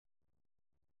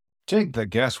Take the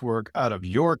guesswork out of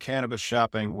your cannabis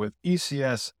shopping with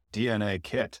ECS DNA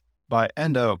Kit by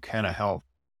Endo Canna Health.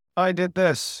 I did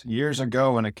this years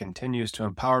ago, and it continues to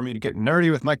empower me to get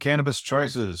nerdy with my cannabis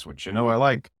choices, which you know I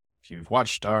like. If you've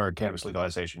watched our Cannabis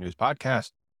Legalization News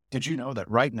podcast, did you know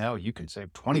that right now you can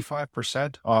save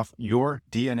 25% off your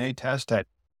DNA test at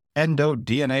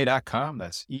endodna.com?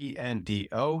 That's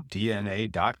ENDODNA.com,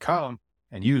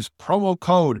 and use promo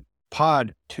code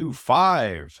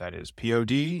POD25. That is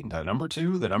POD, the number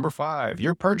 2, the number 5.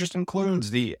 Your purchase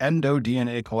includes the Endo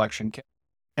DNA Collection Kit,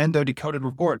 Endo Decoded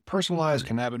Report, personalized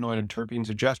cannabinoid and terpene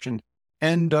suggestion,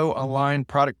 Endo Aligned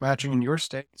product matching in your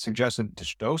state, suggested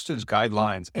dosage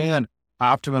guidelines, and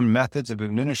optimum methods of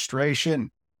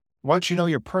administration. Once you know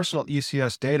your personal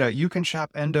ECS data, you can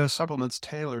shop Endo supplements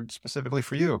tailored specifically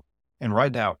for you. And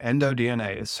right now, Endo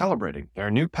DNA is celebrating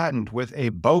their new patent with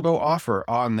a BOGO offer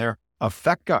on their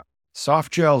Affeca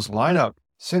soft gels lineup.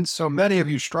 Since so many of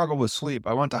you struggle with sleep,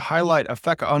 I want to highlight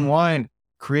Affeca Unwind,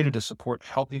 created to support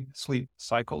healthy sleep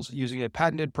cycles using a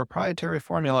patented proprietary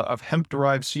formula of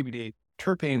hemp-derived CBD,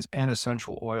 terpenes, and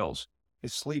essential oils.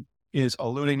 If sleep is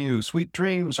eluding you, sweet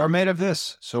dreams are made of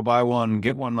this. So buy one,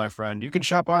 get one, my friend. You can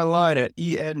shop online at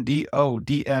endodna.com.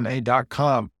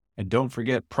 And don't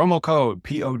forget promo code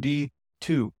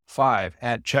POD25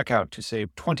 at checkout to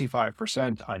save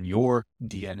 25% on your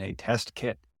DNA test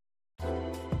kit.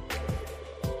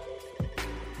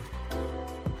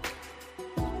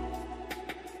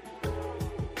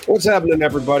 What's happening,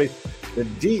 everybody? The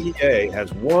DEA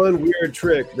has one weird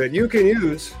trick that you can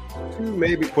use to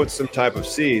maybe put some type of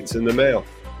seeds in the mail.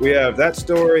 We have that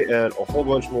story and a whole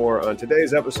bunch more on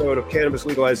today's episode of Cannabis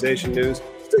Legalization News.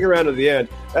 Stick around to the end.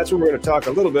 That's where we're going to talk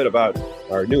a little bit about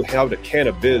our new How to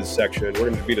Cannabiz section. We're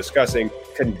going to be discussing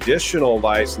conditional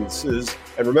licenses.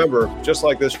 And remember, just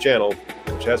like this channel,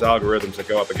 which has algorithms that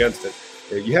go up against it,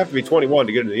 you have to be 21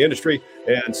 to get into the industry.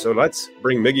 And so let's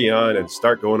bring Miggy on and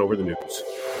start going over the news.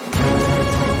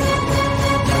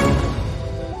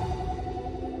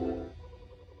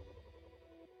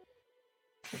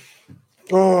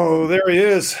 Oh, there he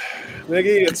is.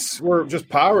 Miggy, we're just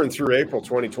powering through April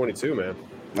 2022, man.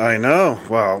 I know.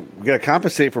 Well, we got to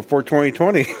compensate for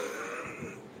 2020.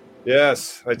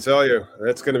 Yes, I tell you,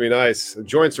 that's going to be nice. The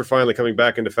joints are finally coming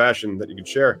back into fashion that you can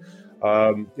share.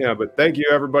 But thank you,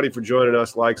 everybody, for joining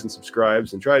us, likes and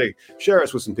subscribes, and try to share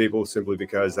us with some people simply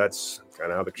because that's kind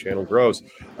of how the channel grows.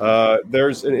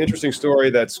 There's an interesting story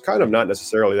that's kind of not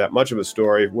necessarily that much of a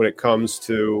story when it comes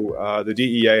to the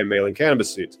DEA and mailing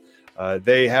cannabis seeds.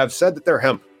 They have said that they're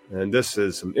hemp, and this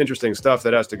is some interesting stuff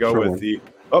that has to go with the...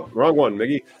 Oh, wrong one,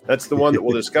 Miggy. That's the one that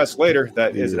we'll discuss later.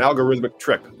 That is an algorithmic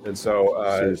trick. And so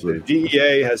the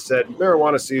DEA has said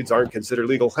marijuana seeds are considered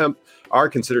legal hemp,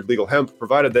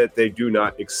 provided that they do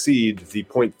not exceed the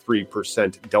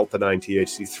 0.3% Delta-9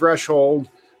 THC threshold,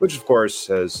 which, of course,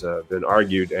 has been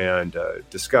argued and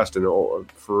discussed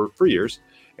for years,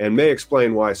 and may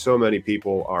explain why so many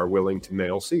people are willing to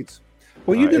mail seeds.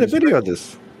 Well, you did a video of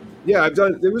this. Yeah, I've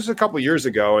done. It was a couple of years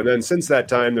ago, and then since that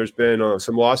time, there's been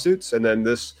some lawsuits, and then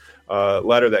this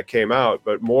letter that came out.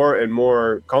 But more and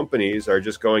more companies are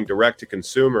just going direct to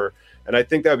consumer, and I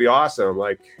think that'd be awesome.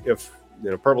 Like if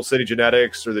Purple City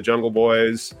Genetics or the Jungle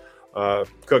Boys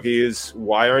cookies,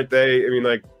 why aren't they? I mean,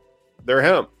 like they're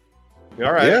hemp.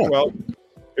 All right, well,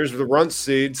 here's the Runts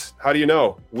seeds. How do you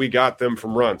know? We got them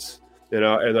from Runts. And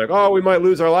like, oh, we might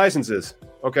lose our licenses.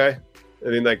 Okay, I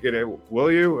mean, like,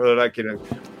 will you? Or like,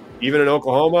 even in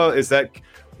Oklahoma, is that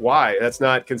why? That's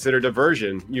not considered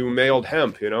diversion. You mailed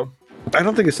hemp, I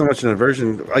don't think it's so much an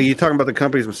aversion. Are you talking about the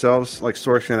companies themselves, like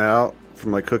sourcing it out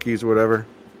from like cookies or whatever?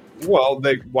 Well,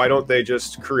 why don't they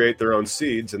just create their own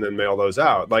seeds and then mail those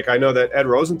out? Like I know that Ed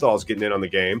Rosenthal's getting in on the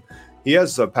game. He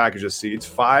has a package of seeds,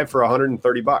 5 for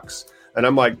 $130, and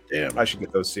I'm like, damn, I should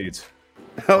get those seeds.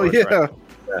 Hell yeah!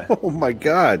 Oh my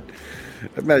god!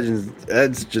 Imagine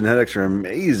Ed's genetics are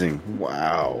amazing.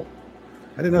 Wow.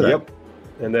 I didn't know that. Yep.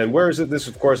 And then where is it? This,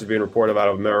 of course, is being reported out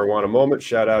of Marijuana Moment.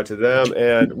 Shout out to them.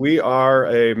 And we are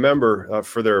a member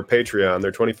for their Patreon.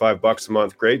 They're $25 a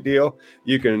month. Great deal.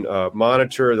 You can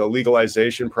monitor the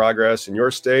legalization progress in your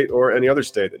state or any other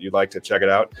state that you'd like to check it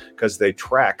out because they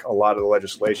track a lot of the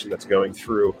legislation that's going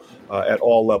through at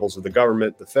all levels of the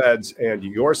government, the feds, and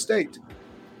your state.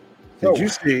 Did you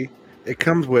see it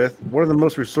comes with one of the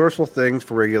most resourceful things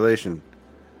for regulation?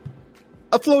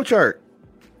 A flow chart.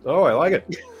 Oh, I like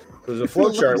it. There's a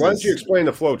flow chart. Why don't you explain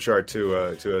the flow chart to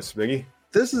us, Miggy?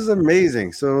 This is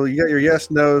amazing. So you got your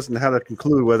yes, no's, and how to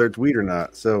conclude whether it's weed or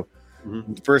not. So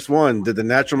the first one, did the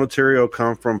natural material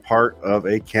come from part of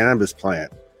a cannabis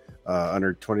plant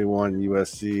under 21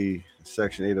 USC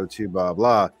section 802, blah,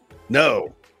 blah?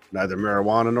 No. neither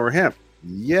marijuana nor hemp.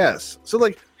 Yes. So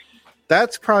like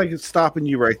that's probably stopping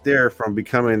you right there from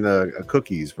becoming a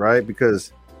cookies, right?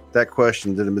 Because that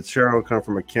question, did the material come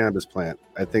from a cannabis plant?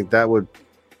 I think that would,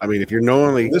 I mean, if you're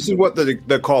knowingly... This is what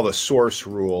they call the source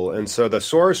rule. And so the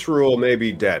source rule may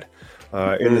be dead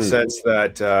in the sense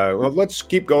that, well, let's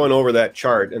keep going over that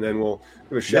chart and then we'll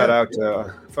give a shout out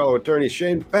to fellow attorney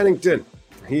Shane Pennington.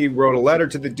 He wrote a letter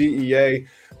to the DEA,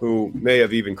 who may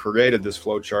have even created this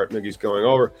flow chart Miggy's going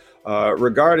over,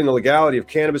 regarding the legality of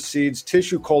cannabis seeds,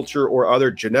 tissue culture, or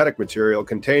other genetic material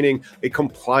containing a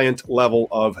compliant level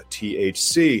of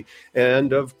THC.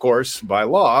 And of course, by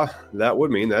law, that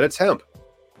would mean that it's hemp.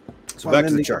 So back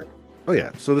to the chart. Oh,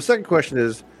 yeah. So the second question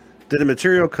is, did the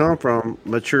material come from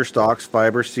mature stalks,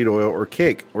 fiber, seed oil, or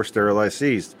cake, or sterilized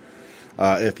seeds?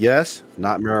 If yes,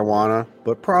 not marijuana,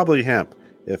 but probably hemp.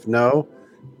 If no,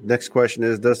 next question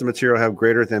is, does the material have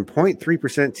greater than 0.3%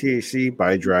 THC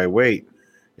by dry weight?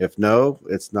 If no,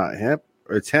 it's not hemp,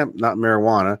 or it's hemp, not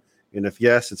marijuana. And if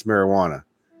yes, it's marijuana.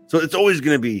 So it's always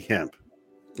going to be hemp.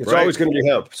 It's always going to be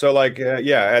hemp. So like,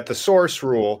 at the source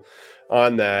rule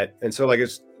on that. And so like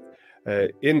it's,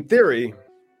 in theory,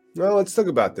 well, let's think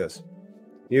about this.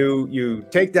 You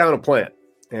take down a plant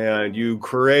and you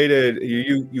created,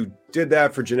 you did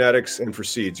that for genetics and for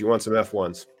seeds. You want some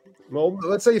F1s. Well,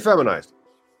 let's say you feminized.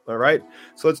 All right.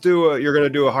 So let's do you're going to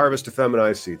do a harvest of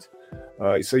feminized seeds.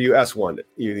 So you S1 it.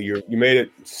 You made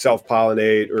it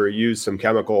self-pollinate or use some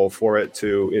chemical for it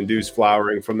to induce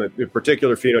flowering from the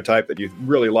particular phenotype that you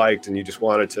really liked, and you just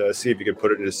wanted to see if you could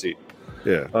put it into seed.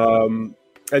 Yeah.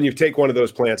 And you take one of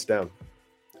those plants down.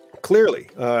 Clearly,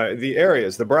 the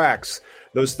areas, the bracts,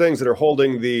 those things that are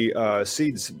holding the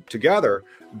seeds together,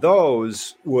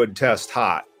 those would test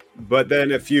hot. But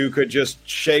then if you could just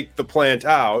shake the plant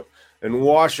out and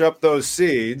wash up those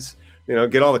seeds,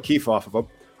 get all the keef off of them,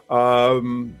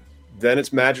 then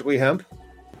it's magically hemp.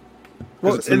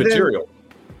 Well, it's the material.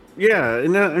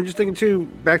 And I'm just thinking too,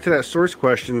 back to that source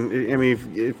question. I mean,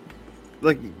 if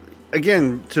like,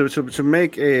 again, to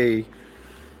make a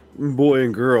boy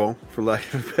and girl, for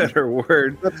lack of a better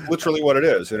word, that's literally what it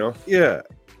is, Yeah,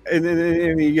 and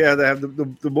then they have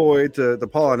the boy to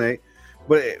pollinate,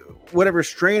 but whatever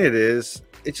strain it is,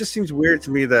 it just seems weird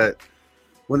to me that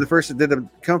when the first did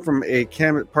come from a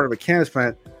part of a cannabis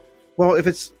plant, well, if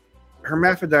it's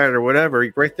hermaphrodite or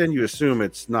whatever, right then you assume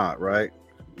it's not, right?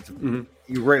 It's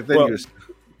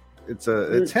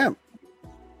hemp.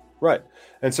 Right.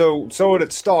 And so would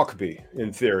its stalk be,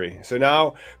 in theory. So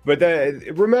now, but then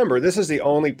remember, this is the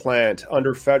only plant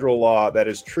under federal law that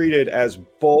is treated as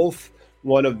both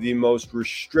one of the most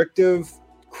restrictive,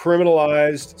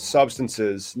 criminalized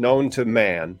substances known to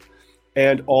man,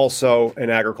 and also an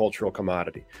agricultural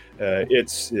commodity.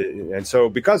 And so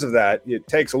because of that, it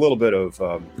takes a little bit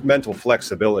of mental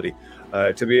flexibility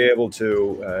to be able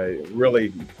to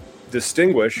really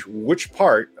distinguish which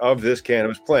part of this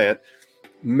cannabis plant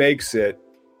makes it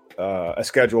a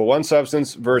Schedule 1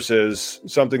 substance versus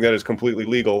something that is completely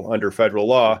legal under federal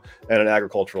law and an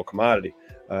agricultural commodity.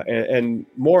 And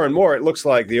more, it looks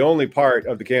like the only part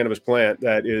of the cannabis plant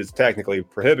that is technically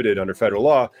prohibited under federal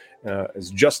law is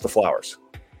just the flowers.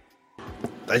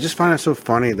 I just find it so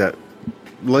funny that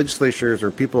legislatures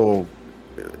or people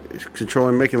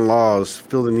controlling, making laws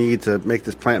feel the need to make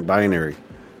this plant binary.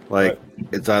 Like,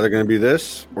 It's either going to be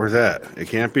this or that. It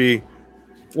can't be.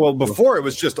 Well, before it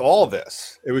was just all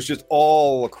this. It was just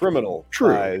all criminal.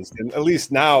 True. And at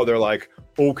least now they're like,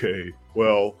 okay,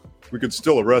 well, we could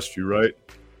still arrest you, right?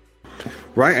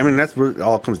 Right. I mean, that's what it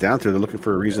all comes down to. They're looking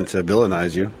for a reason to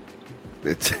villainize you.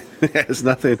 It has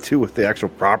nothing to do with the actual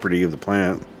property of the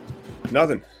plant.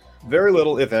 Nothing. Very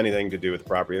little, if anything, to do with the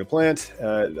property of the plant.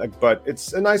 But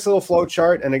it's a nice little flow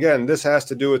chart. And again, this has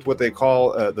to do with what they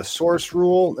call the source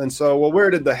rule. And so, well, where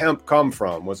did the hemp come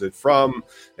from? Was it from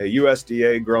a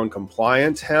USDA grown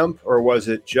compliant hemp, or was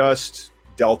it just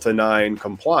Delta 9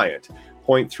 compliant?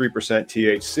 0.3%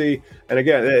 THC. And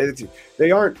again,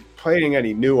 they aren't paying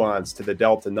any nuance to the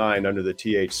Delta 9 under the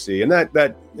THC. And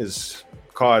that is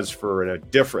cause for a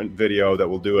different video that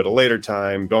we'll do at a later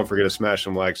time. Don't forget to smash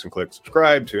some likes and click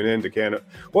subscribe. Tune in to Canada.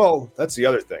 Well, that's the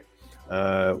other thing.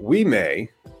 We may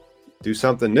do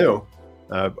something new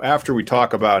after we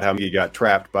talk about how he got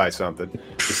trapped by something,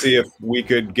 to see if we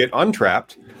could get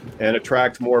untrapped and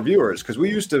attract more viewers. Because we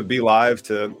used to be live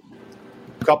to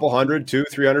a couple hundred,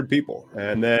 200-300 people,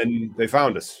 and then they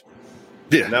found us.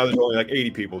 Yeah. Now there's only like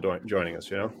 80 people joining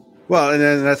us, Well, and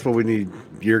then that's what we need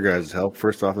your guys' help.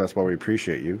 First off, that's why we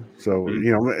appreciate you. So,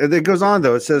 it goes on,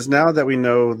 though. It says, now that we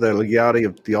know the legality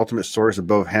of the ultimate source of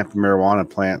both hemp and marijuana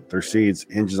plant, their seeds,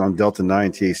 hinges on Delta-9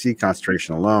 THC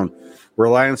concentration alone,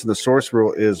 reliance on the source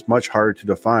rule is much harder to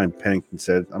define, Pennington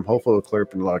said. I'm hopeful it'll clear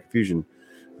up a lot of confusion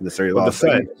in this area.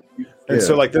 And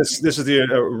so, like, this is the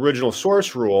original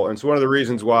source rule. And so one of the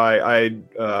reasons why I'd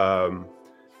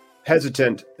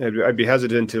be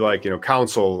hesitant to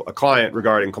counsel a client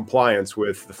regarding compliance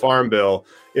with the Farm Bill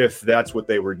if that's what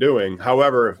they were doing.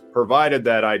 However, provided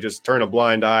that I just turn a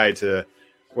blind eye to,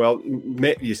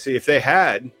 you see, if they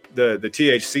had the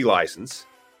THC license,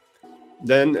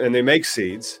 and they make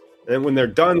seeds, and when they're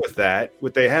done with that,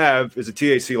 what they have is a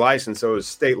THC license, so it's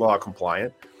state law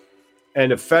compliant,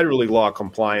 and a federally law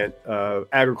compliant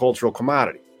agricultural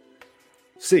commodity,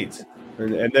 seeds.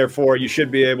 And therefore, you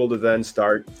should be able to then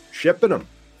start shipping them.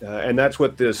 And that's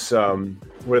what this, what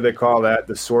do they call that?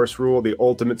 The source rule, the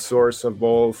ultimate source of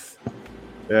both.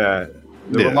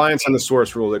 Reliance on the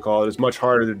source rule, they call it, is much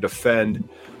harder to defend.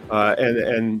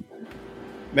 And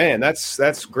man,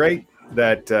 that's great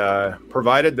that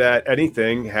provided that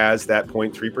anything has that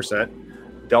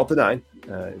 0.3% Delta-9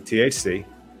 THC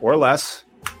or less,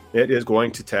 it is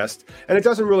going to test. And it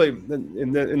doesn't really,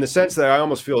 in the sense that I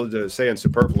almost feel to say in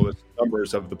superfluous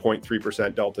numbers of the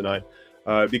 0.3%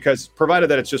 Delta-9, because provided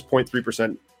that it's just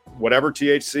 0.3%, whatever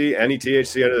THC, any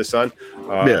THC under the sun,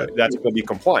 that's going to be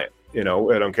compliant. I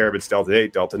don't care if it's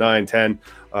Delta-8, Delta-9, 10,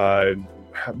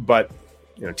 but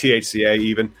THCA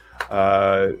even,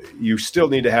 you still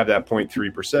need to have that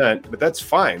 0.3%, but that's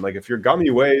fine. Like if your gummy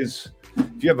if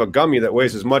you have a gummy that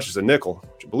weighs as much as a nickel,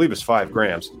 which I believe is 5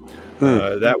 grams,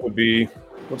 that would be,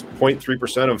 what's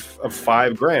 0.3% of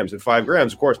 5 grams? And 5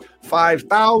 grams, of course,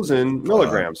 5,000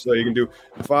 milligrams. So you can do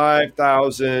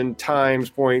 5,000 times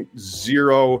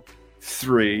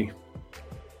 0.03.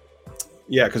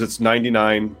 Yeah, because it's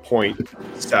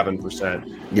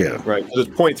 99.7%. Yeah. Right. So it's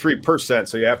 0.3%.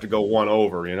 So you have to go one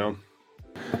over, It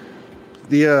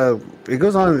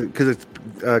goes on because it's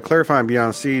clarifying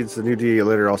beyond seeds. The new DEA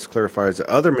letter also clarifies that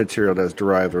other material that is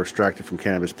derived or extracted from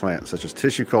cannabis plants, such as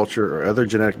tissue culture or other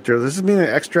genetic material. This is meaning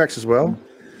extracts as well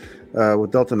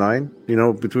with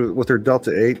Delta-9, with their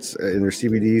Delta-8s and their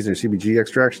CBDs and their CBG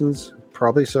extractions.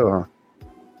 Probably so, huh?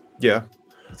 Yeah.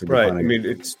 Right. I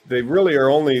mean, they really are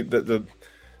only the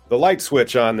light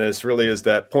switch on this really is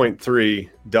that 0.3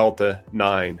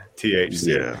 Delta-9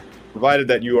 THC. Yeah. Provided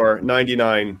that you are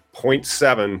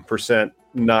 99.7%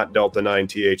 not Delta-9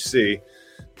 THC,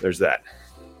 there's that.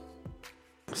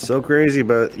 So crazy,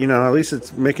 but at least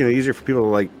it's making it easier for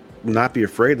people to not be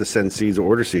afraid to send seeds or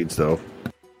order seeds, though.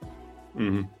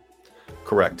 Mm-hmm.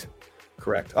 Correct.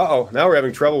 Uh-oh, now we're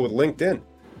having trouble with LinkedIn.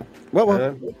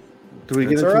 Well, do we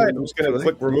get it's all right. I'm just going to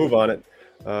click remove on it.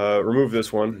 Remove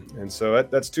this one, and so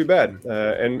that's too bad.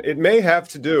 And it may have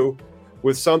to do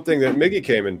with something that Miggy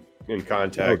came in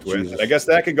contact with. And I guess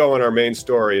that could go in our main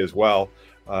story as well,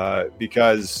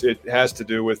 because it has to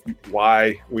do with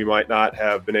why we might not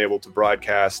have been able to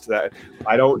broadcast that.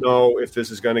 I don't know if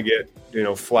this is going to get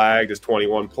flagged as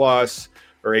 21 plus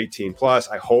or 18 plus.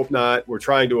 I hope not. We're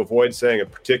trying to avoid saying a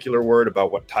particular word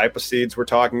about what type of seeds we're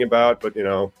talking about, but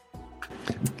you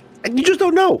just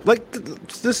don't know.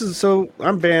 This is so.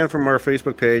 I'm banned from our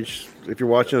Facebook page. If you're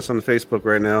watching us on the Facebook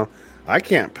right now, I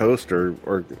can't post or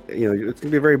it's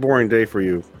gonna be a very boring day for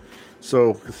you.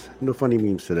 So no funny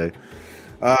memes today.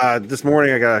 This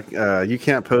morning I got you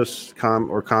can't post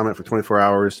or comment for 24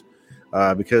 hours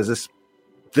because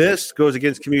this goes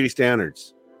against community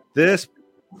standards. This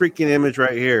freaking image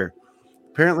right here,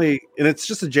 apparently, and it's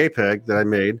just a JPEG that I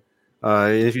made.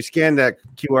 And if you scan that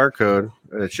QR code,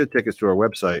 it should take us to our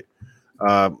website.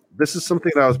 This is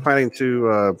something that I was planning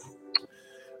to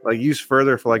use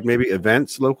further for maybe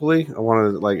events locally. I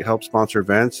want to help sponsor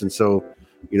events, and so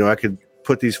I could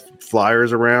put these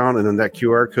flyers around, and then that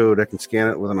QR code I can scan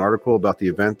it with an article about the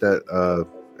event that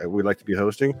we'd like to be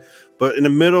hosting. But in the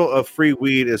middle of free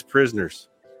weed is prisoners.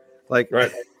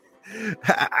 Right.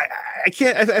 I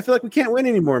can't. I feel like we can't win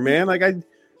anymore, man.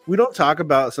 We don't talk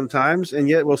about it sometimes, and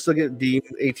yet we'll still get deemed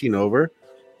 18 over.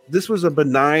 This was a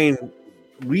benign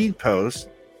weed post.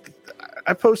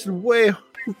 I posted way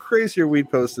crazier weed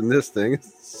posts than this thing.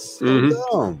 It's so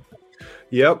dumb.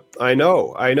 Yep, I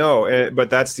know.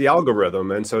 But that's the algorithm.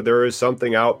 And so there is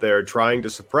something out there trying to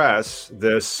suppress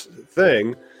this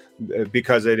thing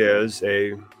because it is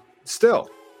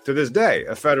still to this day,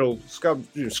 a federal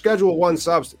Schedule 1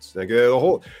 substance.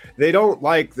 They don't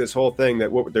like this whole thing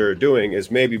that what they're doing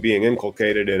is maybe being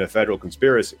inculcated in a federal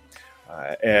conspiracy.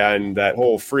 And that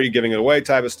whole free giving it away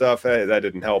type of stuff, that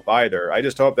didn't help either. I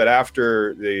just hope that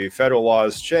after the federal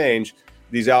laws change,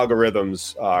 these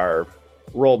algorithms are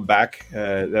rolled back,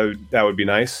 that would be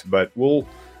nice. But we'll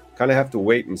kind of have to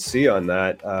wait and see on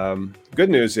that. Good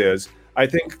news is, I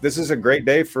think this is a great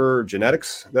day for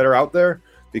genetics that are out there,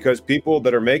 because people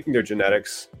that are making their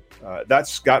genetics,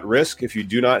 that's got risk if you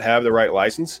do not have the right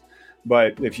license.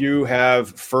 But if you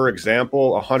have, for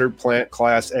example, 100 plant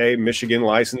Class A Michigan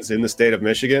license in the state of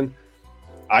Michigan,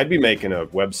 I'd be making a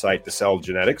website to sell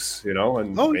genetics, and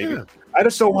I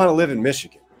just don't want to live in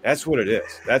Michigan. That's what it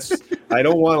is. I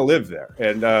don't want to live there,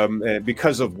 and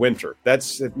because of winter.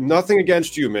 That's nothing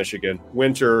against you, Michigan.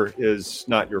 Winter is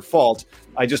not your fault.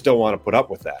 I just don't want to put up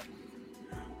with that.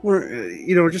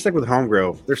 Well, just like with home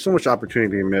grow, there's so much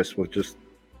opportunity to miss with just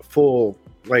full.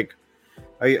 Like,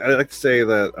 I like to say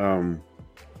that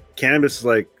cannabis is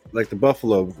like the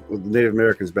buffalo with the Native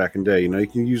Americans back in the day. You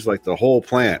can use like the whole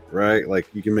plant, right? Like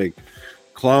you can make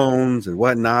clones and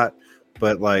whatnot,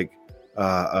 but like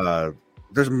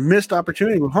there's missed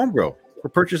opportunity with home grow for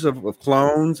purchase of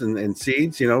clones and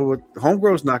seeds. Home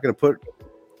grow is not going to put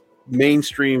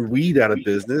mainstream weed out of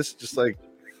business, just like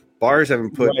bars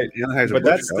haven't put. Right. But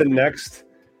that's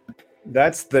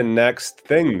the next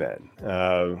thing then.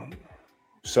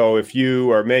 So if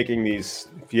you are making these,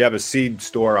 if you have a seed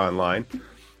store online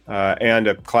and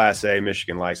a Class A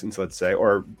Michigan license, let's say,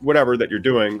 or whatever that you're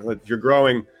doing, if you're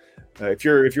growing, if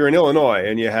you're in Illinois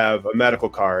and you have a medical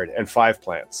card and 5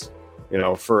 plants,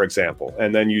 for example,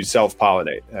 and then you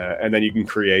self-pollinate, and then you can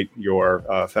create your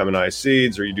feminized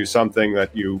seeds, or you do something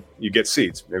that you get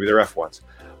seeds, maybe they're F1s.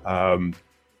 I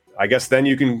guess then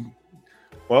you can,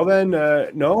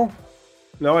 no,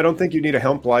 I don't think you need a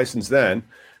hemp license then,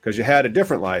 because you had a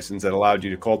different license that allowed you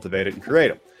to cultivate it and create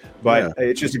them. But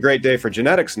It's just a great day for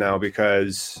genetics now,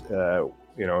 because,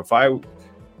 if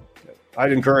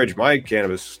I'd encourage my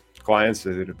cannabis clients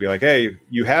to be like, hey,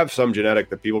 you have some genetic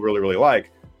that people really, really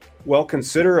like. Well,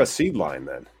 consider a seed line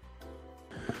then.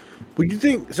 Would you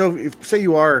think, so if say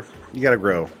you got to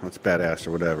grow, that's badass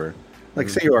or whatever. Like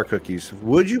say you are cookies,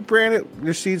 would you brand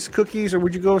your seeds cookies, or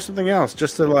would you go with something else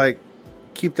just to like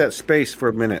keep that space for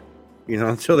a minute,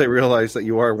 until they realize that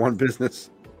you are one business?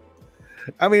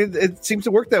 I mean, it seems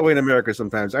to work that way in America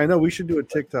sometimes. I know we should do a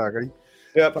TikTok.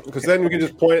 Yeah, because then we can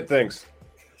just point at things.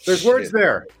 There's words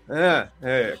there.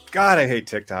 Hey, God, I hate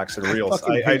TikToks and Reels.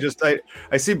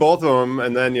 I see both of them,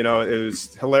 and then it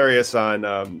was hilarious on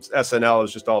SNL. It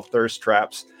was just all thirst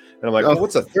traps, and I'm like, oh,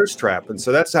 what's a thirst trap? And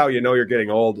so that's how you're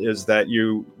getting old, is that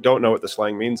you don't know what the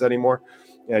slang means anymore,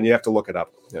 and you have to look it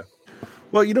up. Yeah.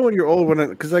 Well, when you're old,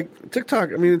 because like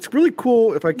TikTok, I mean, it's really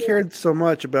cool if I cared so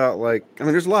much about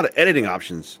there's a lot of editing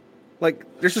options. Like,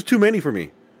 there's just too many for me.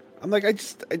 I'm like, I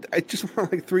just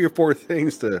want like 3 or 4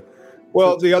 things to.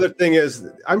 Well, the other thing is,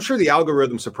 I'm sure the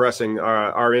algorithm suppressing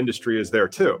our industry is there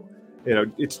too.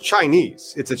 It's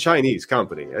Chinese. It's a Chinese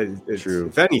company. True.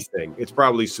 If anything, it's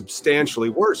probably substantially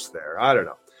worse there. I don't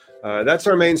know. That's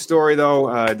our main story,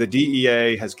 though. The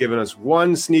DEA has given us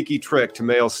one sneaky trick to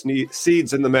mail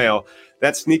seeds in the mail.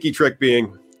 That sneaky trick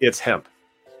being, it's hemp.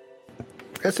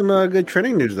 Got some good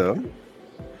trending news, though.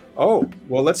 Oh,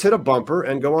 well, let's hit a bumper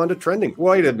and go on to trending.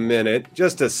 Wait a minute.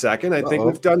 Just a second. I think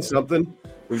we've done something.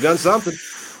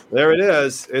 There it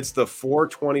is. It's the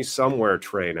 420 somewhere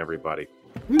train, everybody.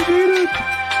 We did it.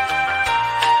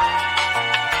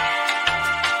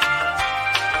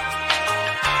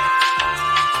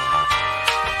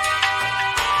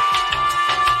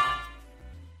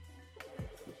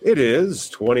 It is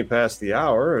 20 past the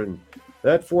hour, and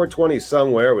that 420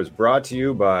 somewhere was brought to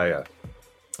you by a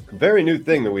very new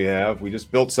thing that we have. We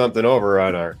just built something over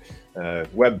on our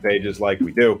web pages like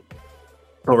we do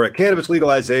over at Cannabis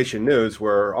Legalization News,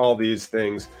 where all these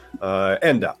things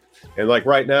end up. And like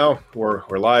right now, we're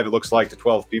live, it looks like, to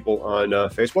 12 people on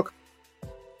Facebook.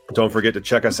 Don't forget to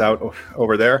check us out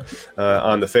over there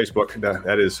on the Facebook.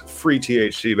 That is free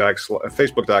THC,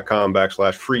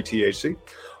 facebook.com/free THC.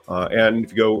 And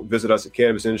if you go visit us at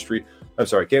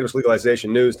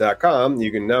cannabislegalizationnews.com,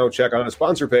 you can now check on a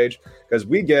sponsor page, because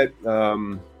we get how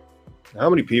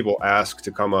many people ask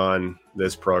to come on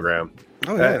this program?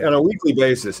 On a weekly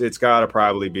basis. It's got to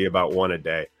probably be about 1 a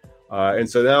day. And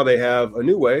so now they have a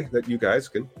new way that you guys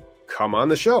can come on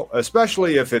the show,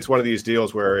 especially if it's one of these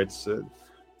deals where it's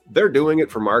they're doing it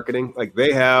for marketing. Like,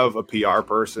 they have a PR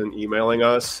person emailing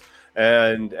us.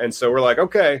 And so we're like,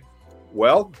 okay,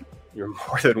 well, you're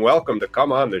more than welcome to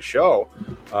come on the show.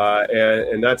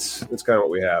 And that's kind of what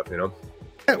we have,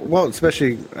 Yeah, well,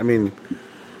 especially, I mean,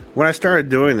 when I started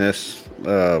doing this,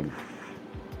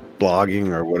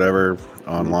 blogging or whatever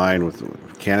online with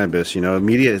cannabis,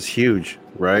 media is huge,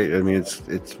 right? I mean,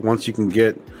 it's once you can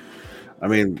get, I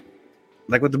mean,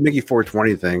 like with the Mickey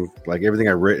 420 thing, like everything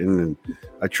I've written, and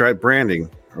I tried branding,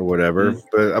 or whatever.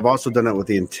 But I've also done it with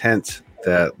the intent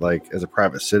that, like, as a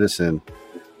private citizen,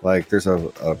 like, there's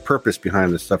a purpose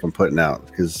behind the stuff I'm putting out,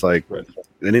 because, like,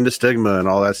 ending the stigma and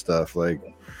all that stuff. Like,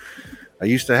 I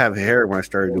used to have hair when I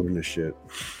started doing this shit.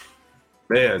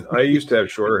 Man, I used to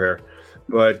have shorter hair,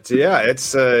 but yeah,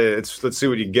 it's let's see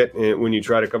what you get when you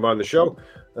try to come on the show.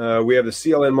 We have the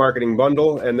CLN marketing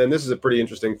bundle, and then this is a pretty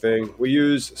interesting thing. We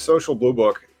use Social Blue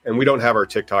Book, and we don't have our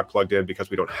TikTok plugged in because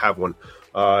we don't have one.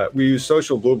 We use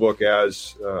Social Blue Book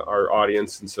as our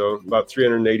audience, and so about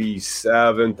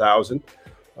 387,000.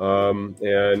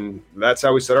 And that's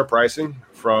how we set our pricing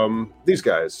from these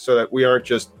guys, so that we aren't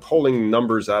just pulling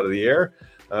numbers out of the air.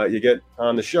 You get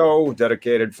on the show,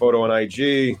 dedicated photo on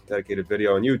IG, dedicated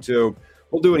video on YouTube.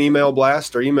 We'll do an email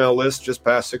blast or email list just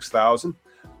past 6,000.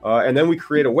 And then we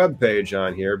create a web page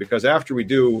on here, because after we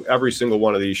do every single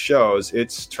one of these shows,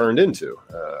 it's turned into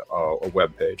a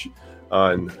web page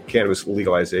on cannabis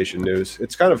legalization news.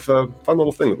 It's kind of a fun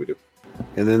little thing that we do.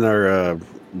 And then our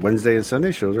Wednesday and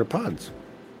Sunday shows are pods.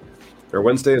 Our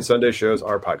Wednesday and Sunday shows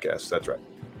are podcasts. That's right.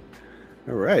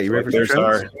 All right. You ready for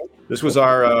some This was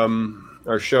our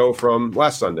show from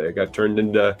last Sunday. It got turned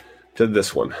into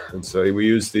this one, and so we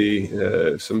used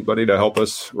somebody to help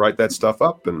us write that stuff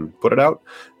up and put it out.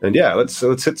 And yeah, let's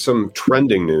hit some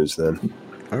trending news then.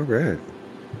 All right.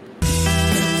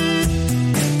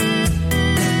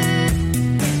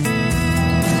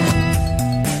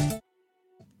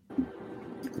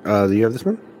 Do you have this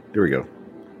one? Here we go.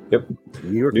 Yep.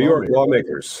 New York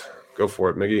lawmakers. Go for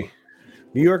it, Miggy.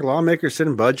 New York lawmakers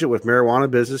send budget with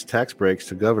marijuana business tax breaks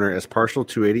to governor as partial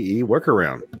 280E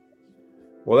workaround.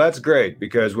 Well, that's great,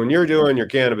 because when you're doing your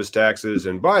cannabis taxes,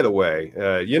 and by the way,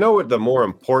 you know what the more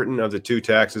important of the two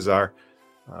taxes are?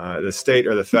 The state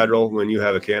or the federal when you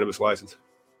have a cannabis license?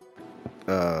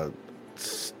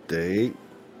 State.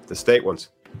 The state ones.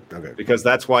 Okay. Because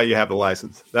that's why you have the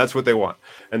license. That's what they want.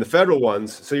 And the federal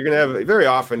ones, so you're going to have very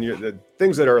often the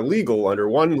things that are legal under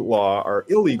one law are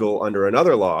illegal under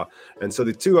another law. And so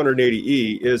the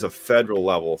 280E is a federal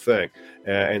level thing.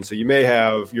 And so you may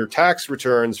have your tax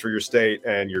returns for your state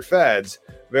and your feds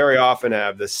very often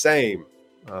have the same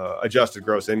adjusted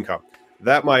gross income.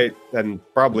 That might and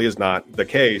probably is not the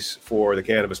case for the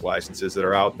cannabis licenses that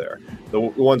are out there. The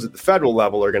ones at the federal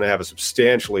level are going to have a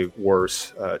substantially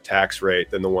worse tax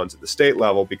rate than the ones at the state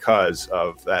level because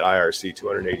of that IRC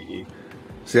 280E.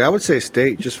 See, I would say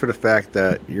state just for the fact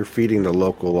that you're feeding the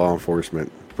local law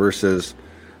enforcement versus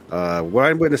what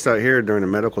I witnessed out here during the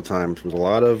medical times was a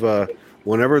lot of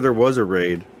whenever there was a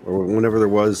raid or whenever there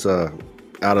was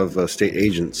out of state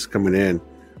agents coming in,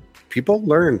 people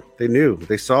learned. They knew.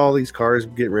 They saw all these cars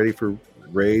getting ready for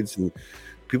raids, and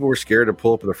people were scared to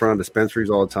pull up in the front of dispensaries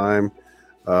all the time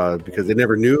because they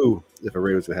never knew if a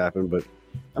raid was going to happen. But,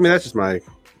 I mean, that's just my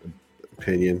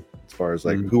opinion as far as,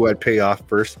 like, who I'd pay off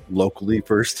first, locally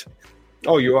first.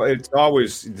 Oh, it's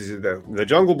always the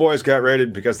Jungle Boys got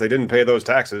raided because they didn't pay those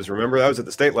taxes. Remember, that was at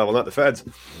the state level, not the feds.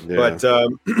 Yeah. But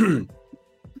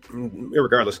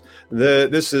regardless,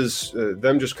 this is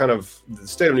them just kind of the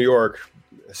state of New York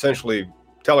essentially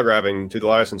telegraphing to the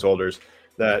license holders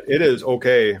that it is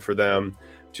okay for them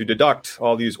to deduct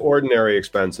all these ordinary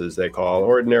expenses, they call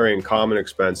ordinary and common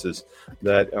expenses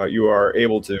that you are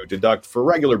able to deduct for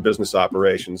regular business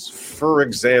operations. For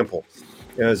example,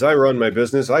 as I run my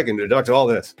business, I can deduct all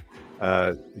this.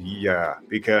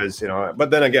 Because, but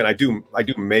then again, I do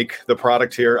make the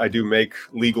product here. I do make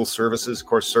legal services. Of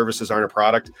course, services aren't a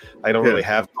product. I don't really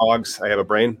have cogs. I have a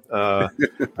brain.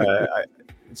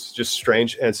 It's just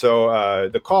strange. And so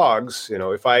the cogs,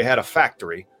 if I had a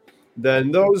factory,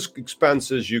 then those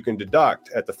expenses you can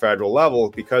deduct at the federal level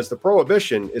because the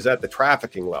prohibition is at the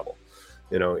trafficking level.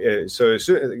 So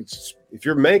if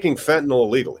you're making fentanyl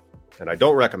illegally, and I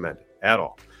don't recommend it at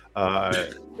all,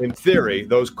 in theory,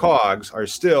 those cogs are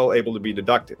still able to be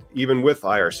deducted, even with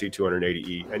IRC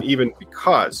 280E, and even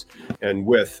because and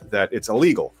with that it's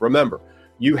illegal. Remember,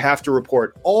 you have to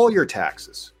report all your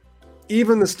taxes,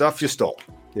 even the stuff you stole.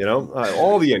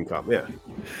 All the income. Yeah,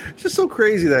 it's just so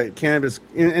crazy that cannabis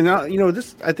and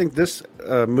this. I think this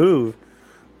move.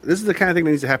 This is the kind of thing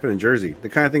that needs to happen in Jersey. The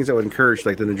kind of things that would encourage,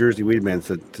 like the New Jersey weed man,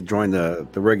 to join the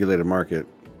regulated market.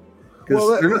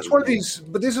 Well, that's one of these.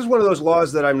 But this is one of those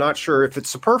laws that I'm not sure if it's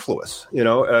superfluous.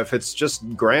 If it's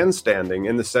just grandstanding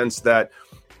in the sense that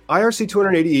IRC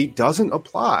 280E doesn't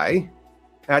apply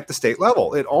at the state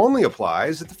level. It only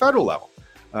applies at the federal level.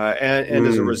 And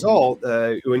as a result,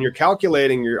 when you're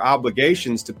calculating your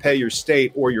obligations to pay your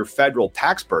state or your federal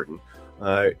tax burden,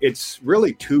 it's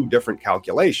really two different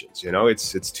calculations.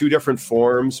 It's two different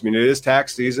forms. I mean, it is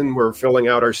tax season. We're filling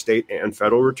out our state and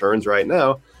federal returns right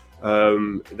now.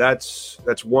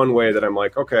 That's one way that I'm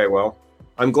like, okay, well,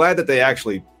 I'm glad that they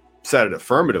actually said it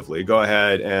affirmatively. Go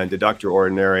ahead and deduct your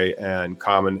ordinary and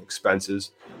common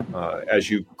expenses as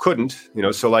you couldn't,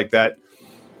 so like that.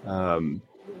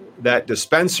 That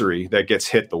dispensary that gets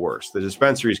hit the worst. The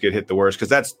dispensaries get hit the worst because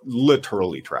that's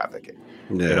literally trafficking.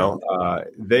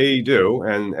 They do,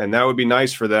 and that would be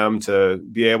nice for them to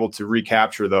be able to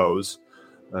recapture those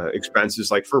expenses,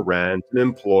 like for rent and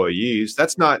employees.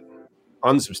 That's not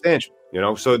unsubstantial,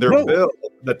 So their bill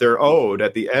that they're owed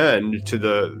at the end to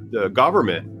the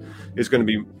government is going to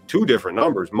be two different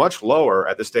numbers, much lower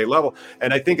at the state level.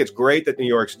 And I think it's great that New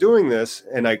York's doing this,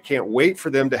 and I can't wait for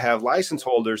them to have license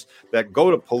holders that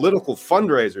go to political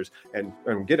fundraisers and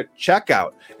get a check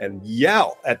out and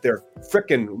yell at their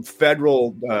frickin'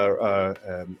 federal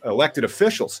elected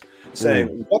officials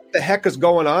saying, what the heck is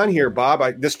going on here,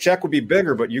 Bob? This check would be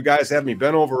bigger, but you guys have me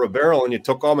bent over a barrel and you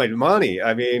took all my money.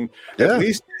 I mean, at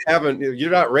least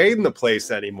you're not raiding the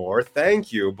place anymore.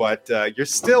 Thank you. But you're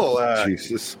still, you're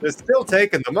still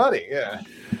taking the money. Yeah.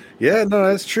 Yeah, no,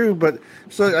 that's true. But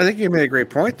so I think you made a great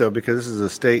point, though, because this is a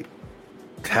state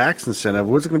tax incentive.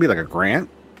 What's it going to be, like a grant?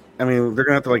 I mean, they're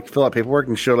going to have to fill out paperwork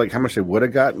and show how much they would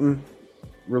have gotten,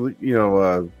 really,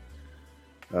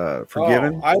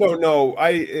 forgiven. I don't know.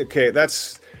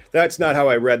 That's not how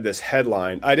I read this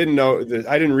headline. I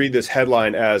didn't read this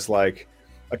headline as like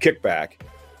a kickback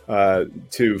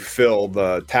to fill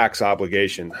the tax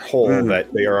obligation hole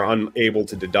that they are unable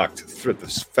to deduct at the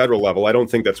federal level. I don't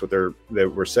think that's what they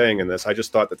were saying in this. I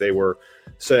just thought that they were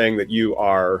saying that you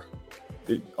are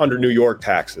under New York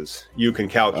taxes. You can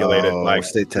calculate it like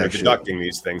state tax deducting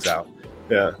these things out.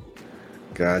 Yeah.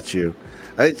 Got you.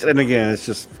 And again, it's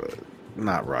just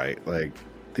not right. Like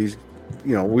these,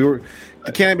 the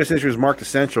cannabis industry was marked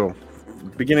essential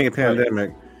beginning of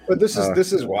pandemic. But this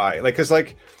is why, because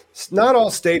not all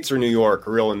states are New York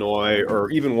or Illinois or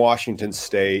even Washington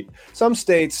State. Some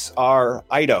states are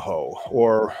Idaho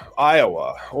or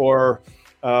Iowa or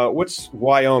what's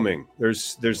Wyoming.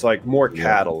 There's like more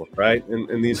cattle, right,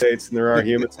 in these states than there are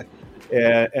humans.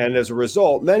 And as a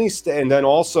result, many and then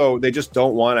also they just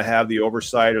don't want to have the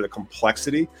oversight or the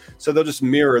complexity, so they'll just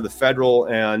mirror the federal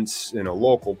and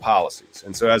local policies.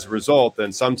 And so as a result,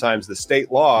 then sometimes the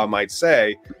state law might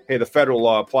say, "Hey, the federal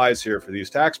law applies here for these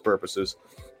tax purposes,"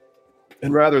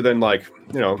 and rather than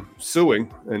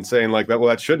suing and saying like that, well,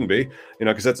 that shouldn't be,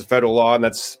 because that's a federal law and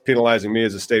that's penalizing me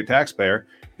as a state taxpayer,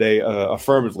 they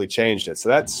affirmatively changed it. So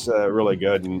that's really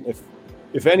good. And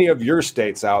if any of your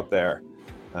states out there,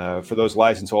 for those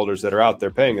license holders that are out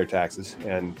there paying their taxes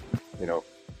and,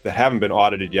 that haven't been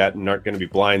audited yet and aren't going to be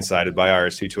blindsided by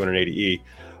RST 280E,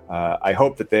 I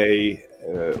hope that they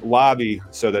lobby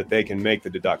so that they can make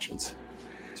the deductions,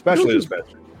 especially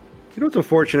dispensary. What's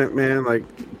unfortunate, man? Like,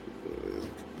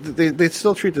 they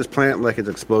still treat this plant like it's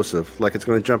explosive, like it's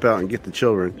going to jump out and get the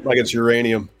children. Like it's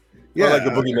uranium. Yeah. Or like the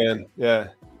boogeyman. Yeah.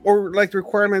 Or like the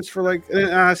requirements for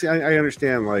and honestly, I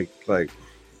understand like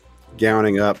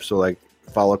gowning up. So like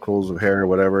follicles of hair or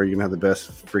whatever, you can have the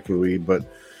best freaking weed.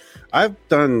 But I've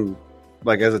done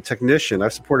as a technician,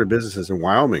 I've supported businesses in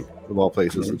Wyoming, of all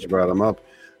places, since you brought them up.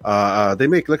 They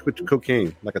make liquid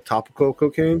cocaine, like a topical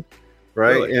cocaine,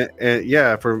 right? Really? And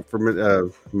yeah, for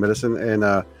medicine.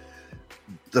 And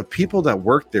the people that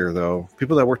work there, though,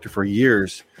 people that worked there for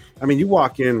years, I mean, you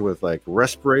walk in with like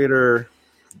respirator,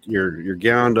 you're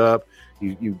gowned up,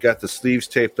 you've got the sleeves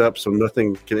taped up so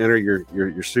nothing can enter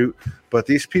your suit. But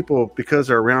these people, because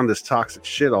they're around this toxic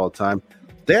shit all the time,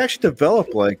 they actually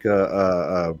develop like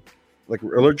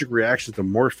allergic reactions to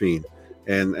morphine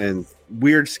and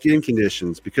weird skin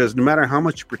conditions, because no matter how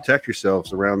much you protect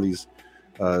yourselves around these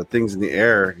things in the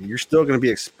air, you're still going to be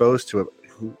exposed to it.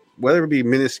 Whether it be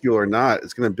minuscule or not,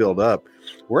 it's going to build up.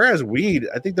 Whereas weed,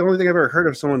 I think the only thing I've ever heard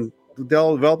of someone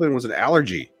developing was an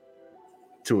allergy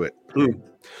to it.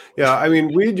 Yeah, I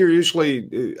mean, weed, you're usually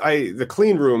the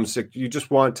clean rooms, you just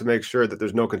want to make sure that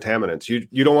there's no contaminants.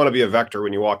 You don't want to be a vector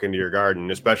when you walk into your garden,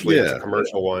 especially if it's a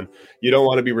commercial one. You don't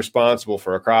want to be responsible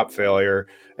for a crop failure,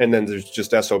 and then there's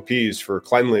just SOPs for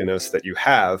cleanliness that you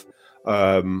have.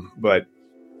 But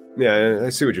yeah, I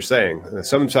see what you're saying.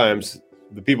 Sometimes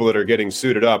the people that are getting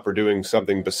suited up are doing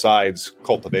something besides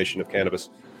cultivation of cannabis.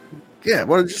 Yeah,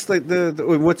 well, just like the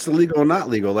what's legal and not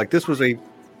legal. Like this was a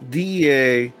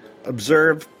DEA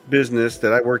observed business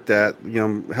that I worked at,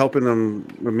 helping them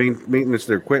maintenance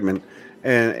their equipment,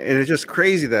 and it's just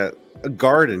crazy that a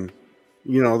garden,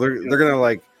 they're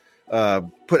gonna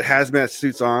put hazmat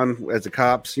suits on as the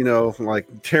cops, like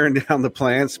tearing down the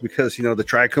plants because the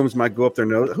trichomes might go up their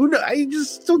nose. Who knows? I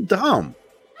just so dumb.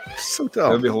 So dumb.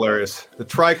 That'd be hilarious. The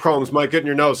trichomes might get in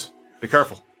your nose. Be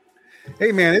careful.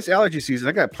 Hey man, it's allergy season.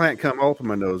 I got plant come all up in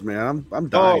my nose, man. I'm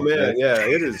dying. Oh man, yeah,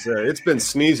 it is. It's been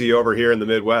sneezy over here in the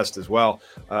Midwest as well.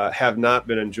 Have not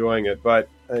been enjoying it, but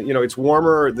it's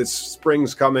warmer. The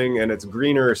spring's coming and it's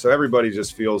greener, so everybody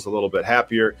just feels a little bit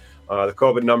happier. The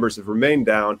COVID numbers have remained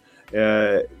down.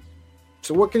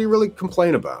 So what can you really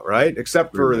complain about, right?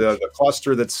 Except for the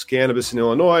cluster that's cannabis in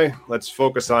Illinois. Let's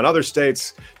focus on other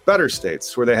states, better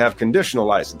states where they have conditional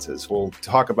licenses. We'll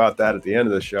talk about that at the end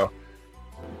of the show.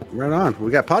 Right on.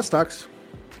 We got pot stocks.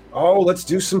 Oh, let's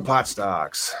do some pot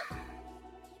stocks.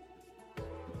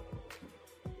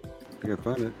 I can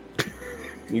find it.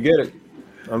 You get it.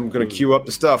 I'm going to queue up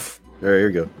the stuff. There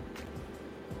you go.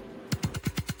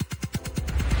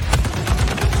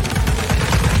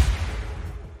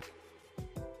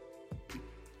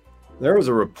 There was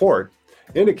a report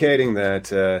indicating that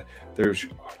there's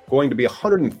going to be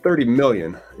 130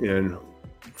 million in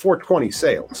 420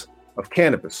 sales of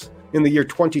cannabis in the year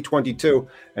 2022,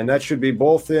 and that should be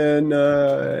both in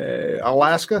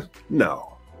Alaska.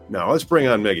 No, let's bring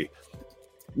on Miggy.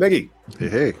 Miggy.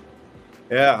 Hey.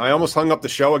 Yeah, I almost hung up the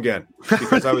show again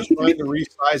because I was trying to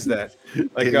resize that.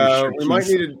 We might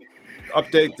need to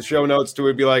update the show notes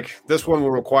to be like, this one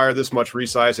will require this much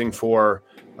resizing for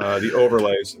the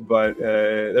overlays. But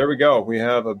there we go. We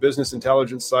have a business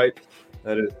intelligence site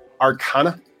that is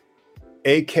Arcana,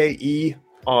 AKERNA.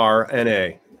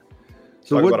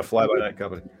 So talk about a fly-by-night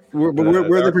company. Where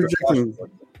are they projecting?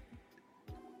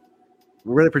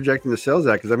 Where are they projecting the sales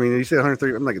at? Because I mean, you say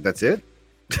 130. I'm like, that's it.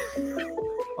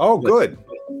 Oh, good.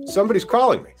 Somebody's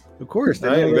calling me. Of course,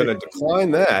 I am going to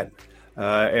decline that,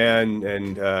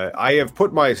 and I have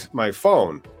put my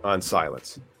phone on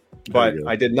silence, but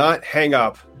I did not hang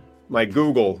up my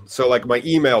Google. So like my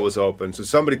email was open, so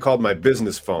somebody called my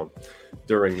business phone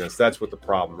during this. That's what the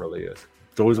problem really is.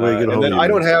 It's always way you get and then I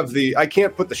don't have I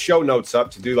can't put the show notes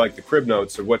up to do like the crib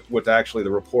notes or what actually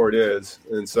the report is.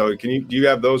 And so do you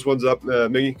have those ones up,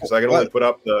 Miggy? Because I can only put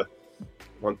up the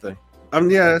one thing.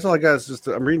 Yeah, that's all I got. Is just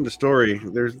I'm reading the story.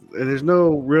 There's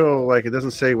no real it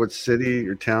doesn't say what city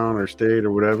or town or state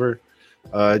or whatever.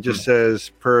 It just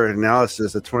says per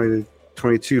analysis that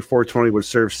 2022 420 would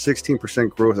serve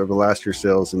 16% growth over last year's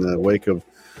sales in the wake of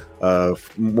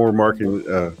more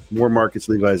markets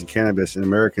legalizing cannabis and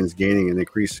Americans gaining an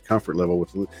increased comfort level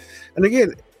with. And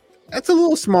again, that's a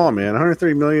little small, man.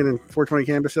 130 million in 420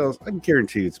 cannabis sales. I can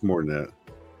guarantee it's more than that.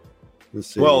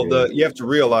 Well, you have to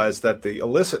realize that the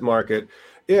illicit market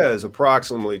is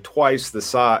approximately twice the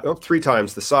size, 3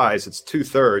 times the size. It's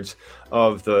 2/3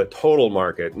 of the total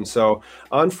market. And so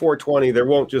on 420, there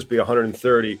won't just be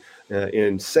 130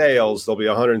 in sales. There'll be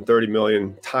 130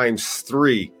 million times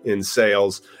 3 in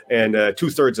sales, and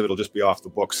 2/3 of it will just be off the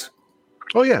books.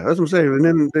 Oh, yeah, that's what I'm saying. And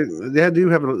then they do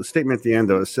have a statement at the end,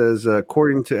 though. It says,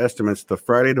 according to estimates, the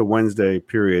Friday to Wednesday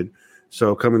period,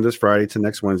 so coming this Friday to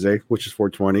next Wednesday, which is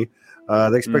 420,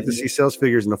 they expect to see sales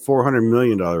figures in the $400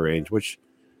 million range, which,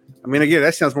 I mean, again,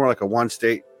 that sounds more like a one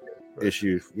state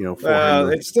issue,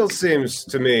 it still seems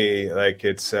to me like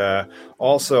it's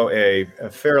also a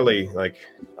fairly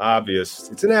obvious,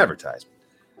 it's an advertisement.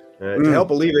 To help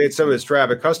alleviate some of this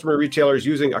traffic, customer retailers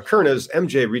using Akerna's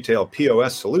MJ Retail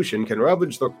POS solution can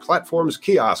leverage the platform's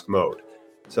kiosk mode.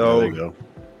 So there you go.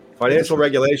 Financial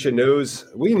regulation news,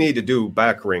 we need to do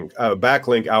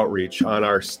backlink outreach on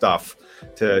our stuff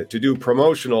to do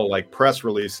promotional press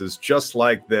releases just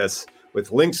like this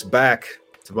with links back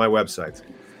to my website.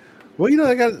 Well,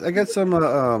 I got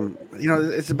some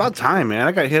it's about time, man.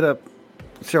 I got hit up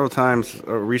several times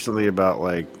recently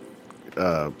about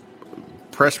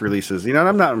press releases. And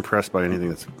I'm not impressed by anything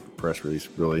that's press release,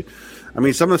 really. I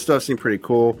mean, some of the stuff seemed pretty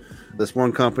cool. This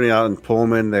one company out in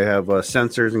Pullman, they have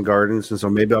sensors and gardens, and so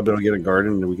maybe I'll be able to get a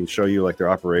garden and we can show you their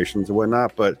operations and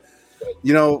whatnot. But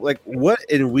what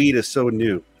in weed is so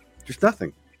new? There's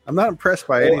nothing. I'm not impressed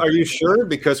by anything. Are you sure?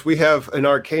 Because we have an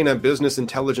Arcana business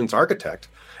intelligence architect,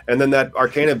 and then that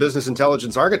Arcana business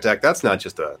intelligence architect, that's not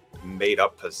just a made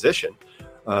up position,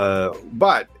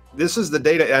 but this is the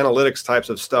data analytics types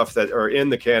of stuff that are in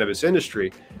the cannabis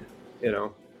industry.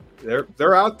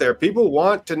 They're out there. People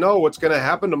want to know what's going to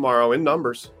happen tomorrow in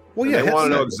numbers. Well, yeah, they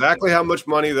want to know exactly how much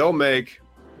money they'll make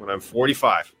when I'm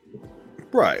 45.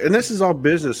 Right, and this is all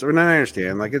business. I mean, I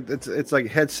understand. It's like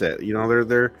headset.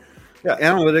 They're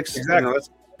analytics. Exactly. That's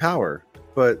power.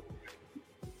 But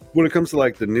when it comes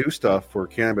to the new stuff for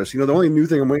cannabis, the only new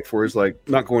thing I'm waiting for is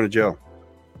not going to jail.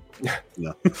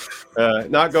 No.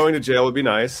 Not going to jail would be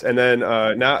nice. And then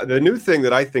now the new thing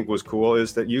that I think was cool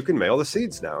is that you can mail the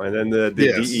seeds now. And then the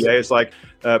DEA is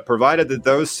provided that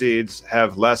those seeds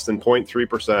have less than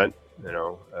 0.3%,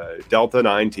 Delta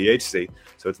 9 THC.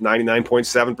 So it's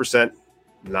 99.7%,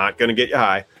 not going to get you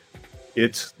high.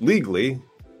 it's legally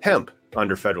hemp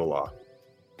under federal law.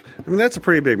 I mean, that's a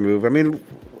pretty big move. I mean,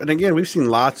 and again, we've seen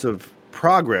lots of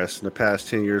progress in the past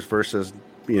 10 years versus,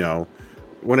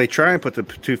 when they try and put the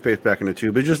toothpaste back in the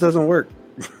tube, it just doesn't work.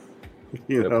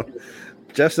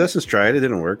 Jeff Sessions tried. It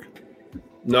didn't work.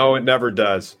 No, it never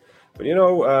does. But,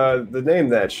 the Name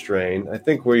That strain, I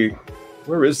think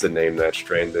where is the Name That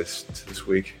strain this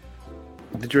week?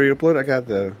 Did you upload? I got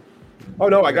the... Oh,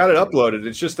 no, I got it uploaded.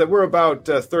 It's just that we're about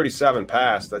 37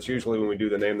 past. That's usually when we do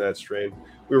the Name That strain.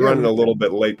 We were running a little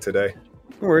bit late today.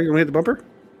 Don't worry, you want to hit the bumper?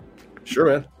 Sure,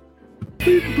 man.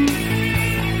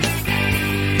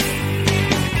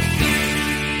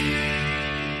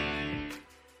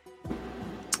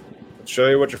 Let's show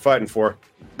you what you're fighting for.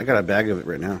 I got a bag of it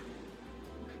right now.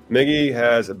 Miggy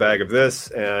has a bag of this,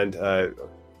 and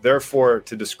therefore,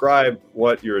 to describe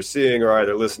what you're seeing or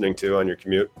either listening to on your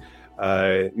commute,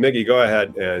 Miggy, go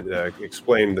ahead and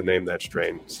explain the Name That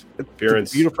strain's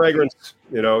appearance, fragrance,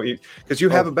 because you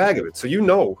have a bag of it, so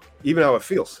even how it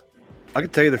feels. I can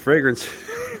tell you the fragrance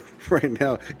right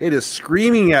now. It is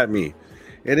screaming at me.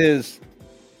 It is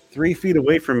 3 feet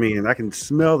away from me, and I can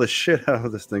smell the shit out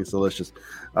of this thing. It's delicious.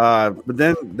 But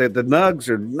then the nugs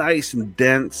are nice and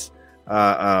dense.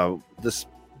 This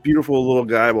beautiful little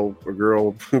guy or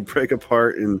girl will break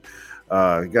apart and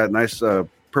got nice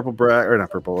purple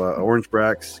orange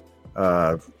bracts.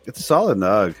 It's a solid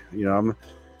nug.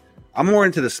 I'm more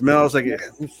into the smells. Like,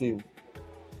 let's see.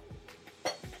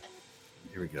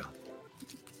 Here we go.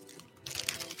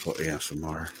 Oh,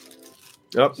 ASMR.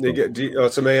 Oh, you get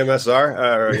some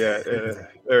AMSR.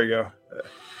 There you go.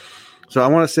 So I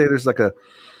want to say there's like a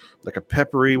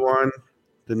peppery one.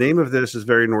 The name of this is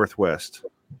Very Northwest.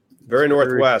 Very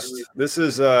Northwest. This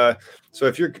is so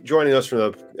if you're joining us from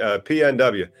the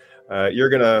PNW, you're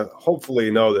gonna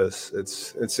hopefully know this.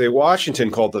 It's a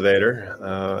Washington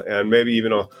cultivator, and maybe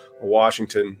even a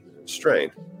Washington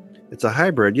strain. It's a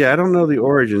hybrid. Yeah, I don't know the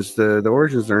origins. The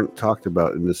origins aren't talked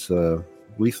about in this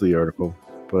Weekly article,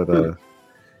 but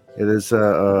it is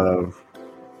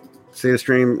say the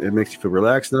stream. It makes you feel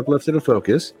relaxed and uplifted and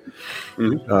focused.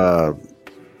 Mm-hmm.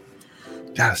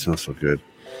 God, it smells so good.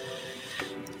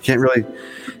 Can't really.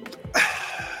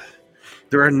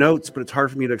 There are notes, but it's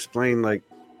hard for me to explain.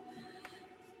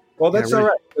 Well, that's all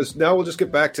right. Because now we'll just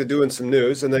get back to doing some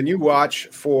news, and then you watch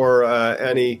for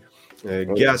any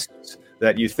guests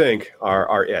that you think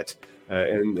are it.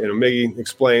 And Miggy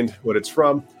explained what it's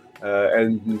from.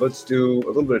 And let's do a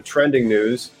little bit of trending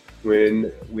news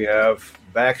when we have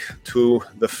back to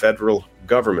the federal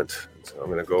government. So I'm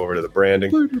going to go over to the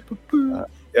branding.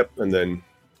 Yep, and then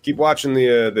keep watching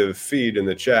the feed in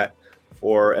the chat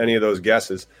for any of those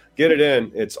guesses. Get it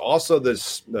in. It's also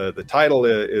this. The title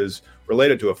is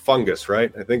related to a fungus,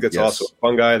 right? I think it's also a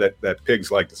fungi that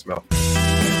pigs like to smell.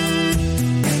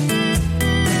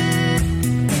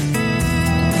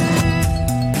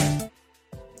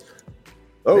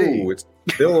 Oh, it's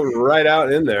still right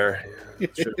out in there.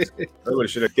 Everybody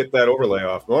should get that overlay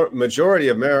off. Majority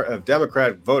of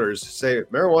Democratic voters say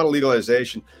marijuana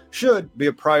legalization should be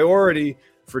a priority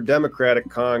for Democratic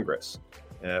Congress.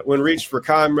 When reached for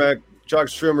comment, Chuck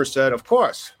Schumer said, "Of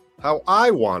course, how I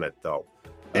want it, though."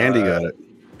 Andy got it.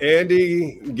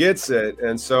 Andy gets it.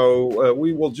 And so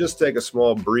we will just take a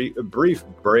small brief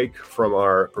break from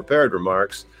our prepared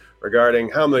remarks regarding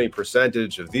how many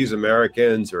percentage of these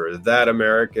Americans or that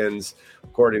Americans,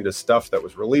 according to stuff that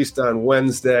was released on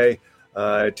Wednesday,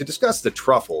 to discuss the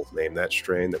truffle, Name That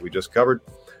strain that we just covered.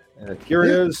 Here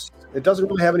it is. It doesn't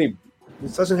really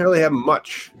have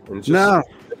much. It's just a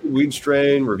weed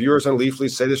strain. Reviewers on Leafly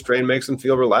say the strain makes them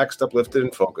feel relaxed, uplifted,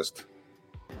 and focused.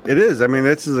 It is. I mean,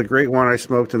 this is a great one I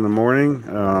smoked in the morning.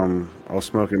 I'll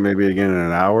smoke it maybe again in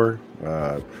an hour.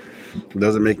 It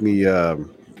doesn't make me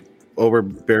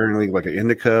overbearingly like an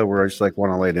indica where I just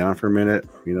want to lay down for a minute.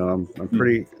 I'm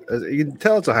pretty. You can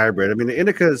tell it's a hybrid. I mean, the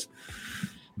indicas.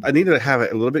 I need to have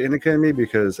a little bit indica in me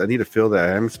because I need to feel that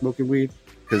I am smoking weed.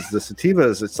 Because the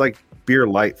sativas, it's like beer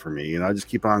light for me. I just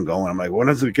keep on going. I'm like, when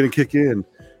is it going to kick in?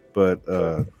 But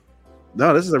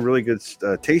no, this is a really good,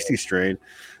 tasty strain.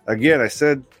 Again, I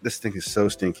said this thing is so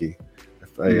stinky.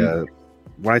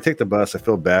 When I take the bus, I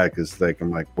feel bad because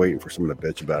I'm waiting for someone to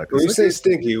bitch about it. When you say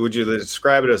stinky, would you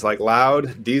describe it as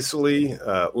loud, diesely,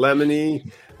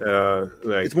 lemony,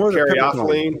 it's more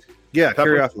caryophyllene? Yeah,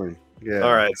 caryophyllene. Yeah.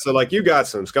 All right, so you got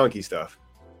some skunky stuff.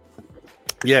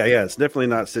 Yeah, it's definitely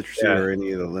not citrusy or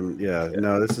any of the lemon. Yeah,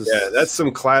 no, this is that's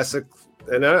some classic.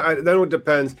 And then it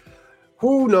depends.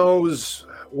 Who knows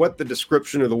what the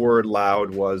description of the word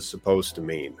loud was supposed to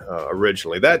mean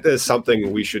originally? That is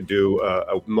something we should do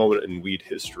a moment in weed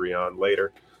history on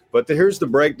later. But here's the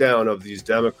breakdown of these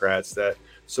Democrats that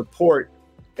support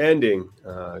ending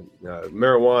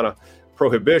marijuana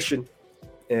prohibition,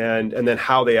 and then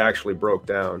how they actually broke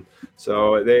down.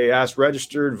 So they asked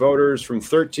registered voters from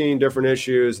 13 different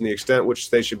issues and the extent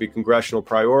which they should be congressional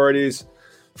priorities.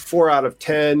 4 out of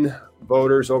 10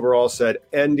 voters overall said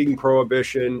ending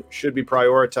prohibition should be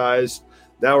prioritized.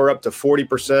 Now we're up to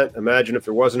 40%. Imagine if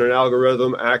there wasn't an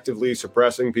algorithm actively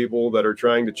suppressing people that are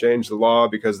trying to change the law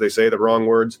because they say the wrong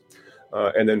words,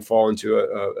 and then fall into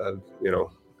a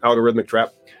algorithmic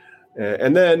trap.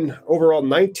 And then overall,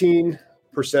 19%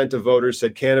 of voters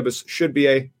said cannabis should be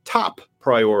a top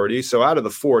priority. So out of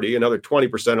the 40, another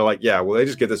 20% are like, yeah, well, they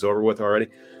just get this over with already.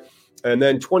 And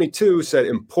then 22 said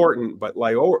important, but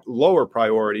lower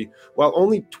priority, while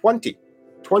only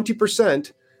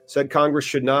 20% said Congress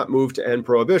should not move to end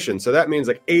prohibition. So that means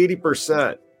like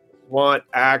 80% want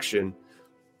action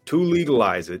to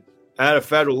legalize it at a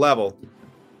federal level.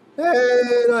 But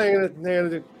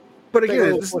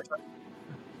again, that's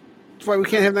why we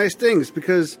can't have nice things,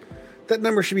 because that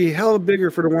number should be hella bigger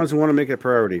for the ones who want to make it a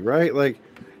priority, right? Like,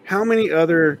 how many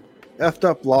other effed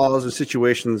up laws and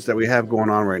situations that we have going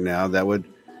on right now that would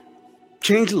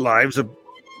change the lives of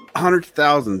hundreds of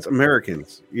thousands of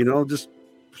Americans, just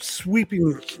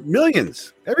sweeping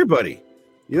millions, everybody,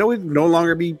 we'd no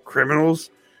longer be criminals.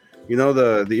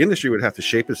 The industry would have to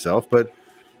shape itself, but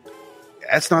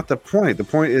that's not the point. The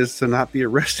point is to not be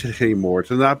arrested anymore,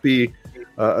 to not be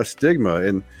a stigma.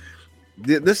 And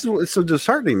this is it's so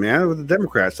disheartening, man, with the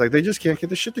Democrats. Like, they just can't get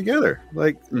the shit together.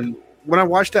 Like, when I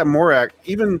watched that MORE Act,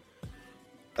 even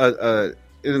and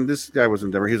this guy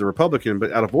wasn't Denver, he's a Republican,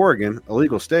 but out of Oregon, a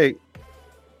legal state,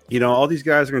 all these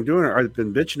guys are doing it are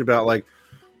been bitching about, like,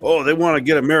 oh, they want to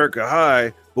get America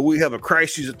high, but we have a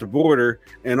crisis at the border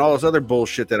and all this other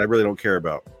bullshit that I really don't care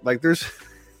about. Like, there's,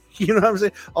 what I'm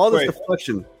saying? All this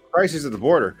deflection. Crises at the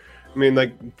border. I mean,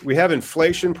 like, we have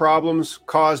inflation problems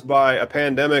caused by a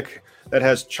pandemic that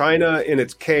has China in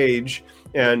its cage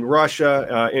and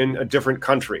Russia in a different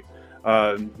country.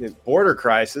 Border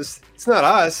crisis. It's not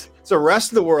us. It's the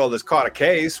rest of the world that's caught a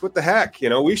case. What the heck?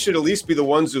 We should at least be the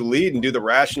ones who lead and do the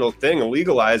rational thing and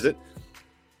legalize it.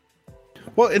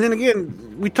 Well, and then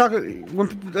again, we talk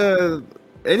when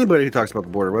anybody who talks about the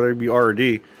border, whether it be R or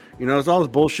D, it's all this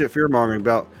bullshit fear mongering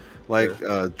about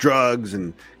drugs,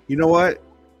 and you know what?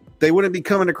 They wouldn't be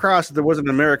coming across if there wasn't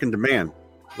an American demand,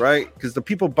 right? Because the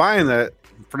people buying that,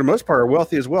 for the most part, are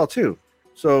wealthy as well too.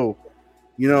 So,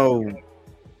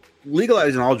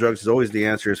 legalizing all drugs is always the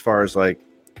answer, as far as like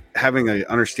having an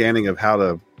understanding of how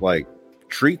to like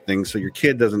treat things, so your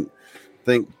kid doesn't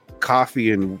think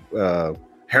coffee and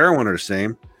heroin are the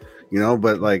same,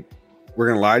 but like, we're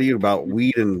gonna lie to you about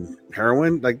weed and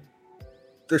heroin. Like,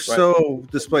 they're so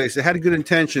displaced. It had good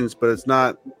intentions, but it's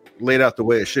not laid out the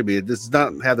way it should be. It does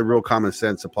not have the real common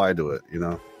sense applied to it,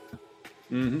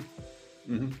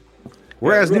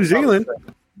 Whereas New Zealand.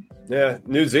 Yeah,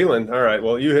 New Zealand. All right.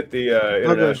 Well, you hit the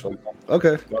international.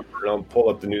 Okay. I'll pull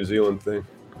up the New Zealand thing.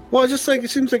 Well, it's just like, it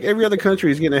seems like every other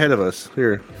country is getting ahead of us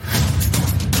here.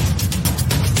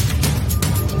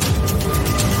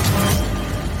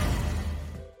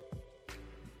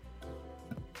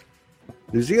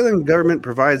 New Zealand government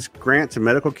provides grant to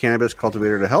medical cannabis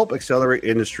cultivator to help accelerate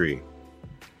industry.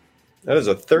 That is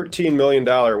a $13 million,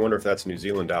 I wonder if that's New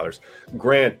Zealand dollars,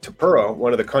 grant to Puro,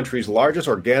 one of the country's largest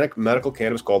organic medical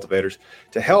cannabis cultivators,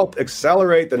 to help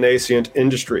accelerate the nascent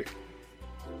industry.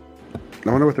 I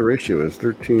wonder what the ratio is.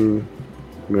 13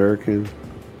 American.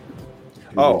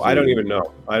 Oh, I don't even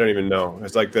know.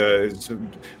 It's like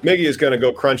Miggy is going to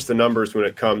go crunch the numbers when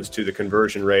it comes to the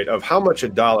conversion rate of how much a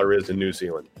dollar is in New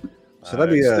Zealand. So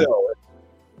that'd be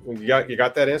you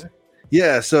got that answer?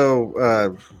 Yeah.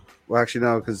 So, well, actually,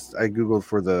 no, because I Googled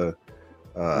for the,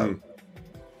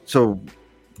 so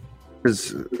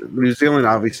because New Zealand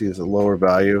obviously is a lower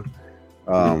value. It's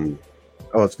going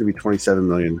to be 27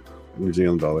 million New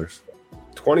Zealand dollars.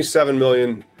 27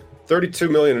 million, 32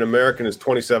 million in American is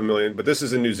 27 million, but this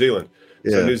is in New Zealand.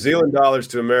 Yeah. So New Zealand dollars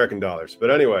to American dollars. But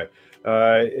anyway,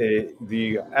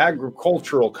 the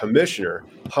agricultural commissioner,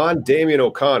 Han Damien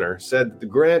O'Connor, said the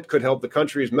grant could help the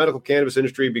country's medical cannabis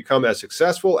industry become as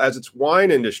successful as its wine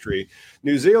industry.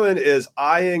 New Zealand is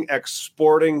eyeing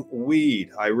exporting weed.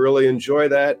 I really enjoy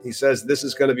that. He says this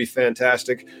is going to be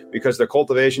fantastic because their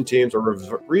cultivation teams are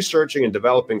researching and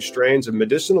developing strains of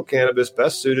medicinal cannabis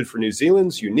best suited for New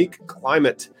Zealand's unique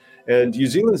climate. And New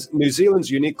Zealand's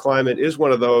unique climate is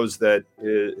one of those that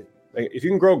if you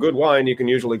can grow good wine, you can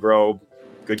usually grow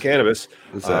good cannabis.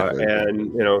 Exactly.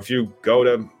 And, if you go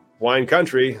to wine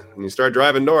country and you start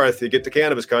driving north, you get to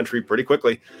cannabis country pretty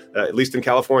quickly, at least in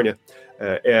California.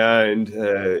 And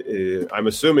I'm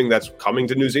assuming that's coming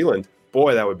to New Zealand.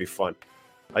 Boy, that would be fun.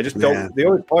 I just don't. The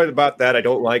only part about that I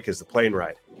don't like is the plane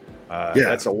ride.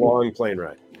 That's a long plane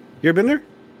ride. You ever been there?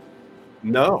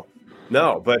 No,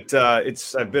 but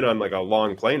I've been on like a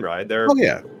long plane ride there. Oh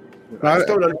yeah. I just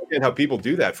don't understand how people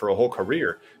do that for a whole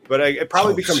career. But it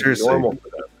probably becomes normal for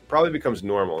them. It probably becomes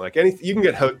normal. Like anything, you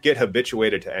can get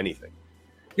habituated to anything.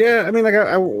 Yeah, I mean, like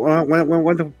I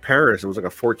went to Paris. It was like a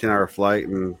 14-hour flight,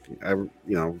 and as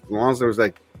long as there was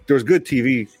good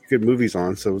TV, good movies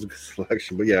on, so it was a good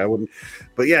selection. But yeah, I wouldn't.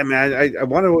 But yeah, man, I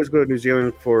want to always go to New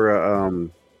Zealand for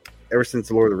ever since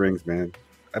the Lord of the Rings, man.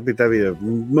 I think that'd be the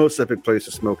most epic place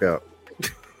to smoke out.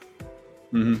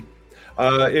 Mm-hmm.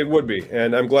 It would be,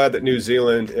 and I'm glad that New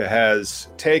Zealand has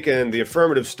taken the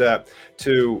affirmative step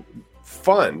to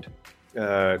fund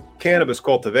cannabis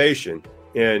cultivation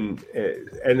and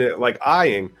like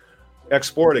eyeing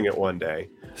exporting it one day.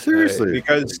 Seriously,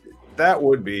 because that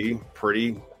would be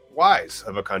pretty wise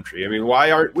of a country. I mean,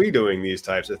 why aren't we doing these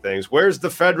types of things? Where's the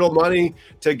federal money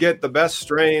to get the best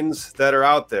strains that are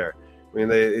out there? I mean,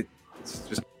 it's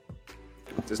just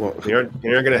you're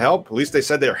going to help. At least they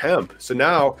said they're hemp. So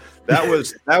now that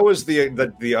was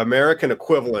the American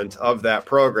equivalent of that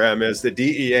program is the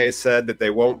DEA said that they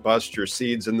won't bust your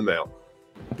seeds in the mail,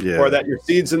 or that your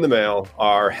seeds in the mail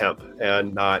are hemp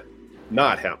and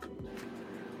not hemp.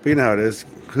 But you know how it is.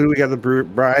 Who do we got to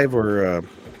bribe, or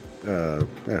who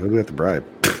do we have to bribe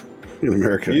in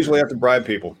America? You usually have to bribe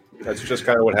people. That's just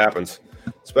kind of what happens,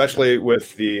 especially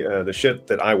with the shit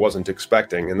that I wasn't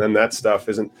expecting. And then that stuff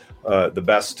isn't the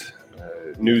best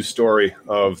news story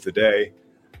of the day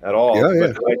at all. Yeah.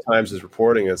 But the High Times is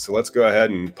reporting it. So let's go ahead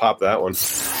and pop that one.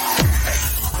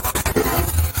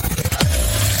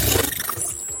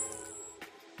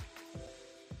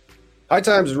 High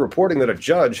Times is reporting that a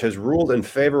judge has ruled in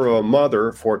favor of a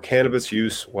mother for cannabis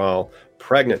use while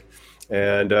pregnant.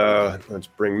 And let's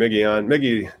bring Miggy on.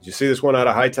 Miggy, did you see this one out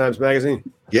of High Times magazine?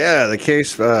 Yeah, the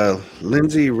case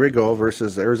Lindsay Riggle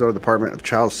versus the Arizona Department of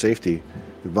Child Safety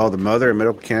involved the mother and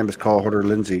medical cannabis call holder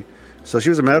Lindsay. So she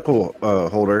was a medical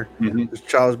holder. Mm-hmm. This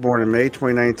child was born in May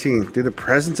 2019. Due to the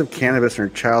presence of cannabis in her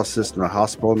child's system, the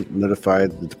hospital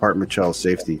notified the Department of Child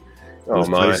Safety. Oh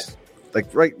my! Place, like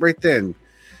right then.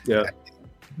 Yeah.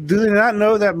 Do they not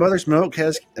know that mother's milk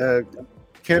has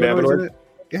cannabinoids in it?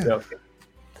 Yeah.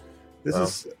 This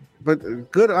is,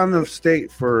 but good on the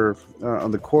state for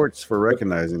on the courts for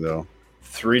recognizing though.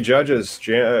 Three judges,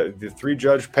 the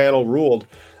 3-judge panel ruled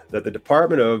that the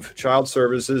Department of Child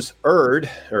Services erred,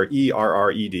 or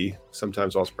ERRED,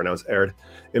 sometimes also pronounced erred,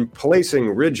 in placing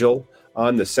Riggle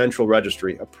on the central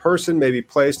registry. A person may be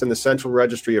placed in the central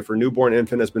registry if her newborn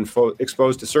infant has been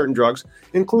exposed to certain drugs,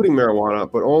 including marijuana,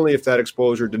 but only if that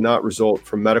exposure did not result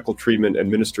from medical treatment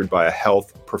administered by a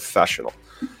health professional.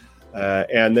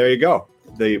 And there you go.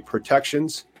 The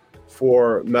protections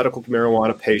for medical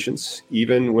marijuana patients,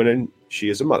 even when she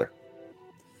is a mother.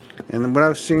 And what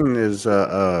I've seen is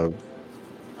there's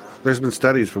been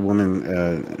studies for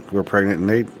women who are pregnant, and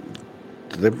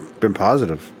they've been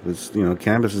positive. It's,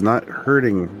 cannabis is not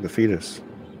hurting the fetus.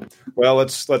 Well,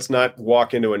 let's not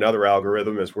walk into another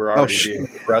algorithm as we're already being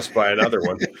impressed by another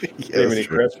one. Jiminy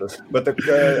Christmas! But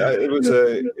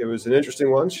it was an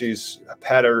interesting one. She's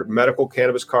had her medical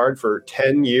cannabis card for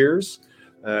 10 years,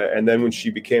 and then when she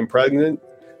became pregnant,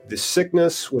 the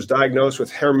sickness was diagnosed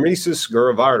with hermesis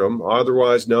gravidarum,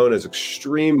 otherwise known as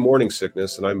extreme morning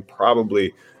sickness, and I'm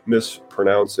probably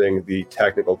mispronouncing the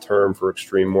technical term for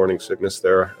extreme morning sickness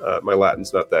there. My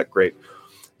Latin's not that great.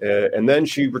 And then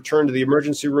she returned to the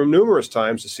emergency room numerous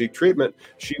times to seek treatment.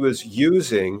 She was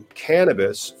using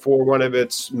cannabis for one of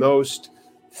its most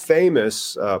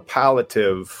famous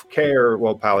palliative care.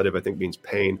 Well, palliative, I think, means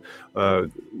pain.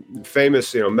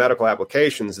 Famous, medical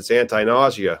applications. It's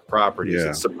anti-nausea properties.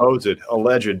 It's supposed,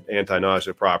 alleged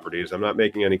anti-nausea properties. I'm not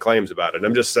making any claims about it.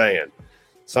 I'm just saying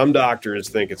some doctors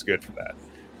think it's good for that.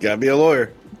 Gotta be a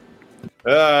lawyer.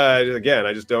 Again,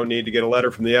 I just don't need to get a letter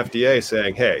from the FDA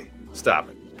saying, hey, stop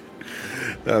it.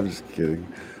 I'm just kidding.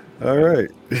 All right.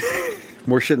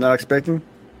 More shit not expecting?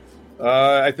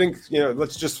 I think,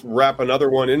 let's just wrap another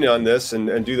one in on this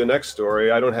and do the next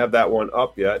story. I don't have that one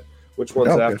up yet. Which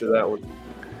one's after that one?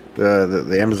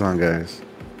 The Amazon guys.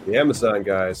 The Amazon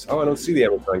guys. Oh, I don't see the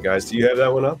Amazon guys. Do you have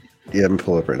that one up? Yeah, I'm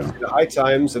pull up right now. The High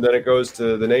Times, and then it goes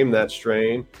to the Name That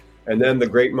Strain, and then the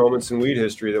great moments in weed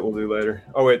history that we'll do later.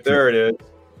 Oh, wait, there it is.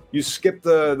 You skipped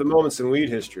the moments in weed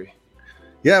history.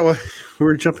 Yeah, well, we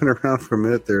were jumping around for a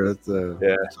minute there.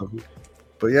 Yeah.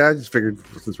 But yeah, I just figured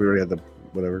since we already had the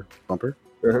whatever bumper.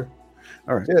 Uh-huh.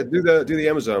 All right. Yeah, do the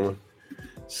Amazon one.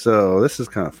 So this is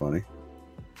kind of funny.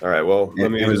 All right. Well,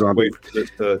 let me Amazon. wait for this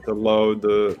to load.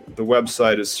 The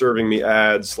website is serving me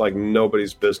ads like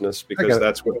nobody's business because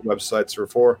that's what websites are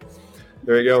for.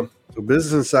 There you go. So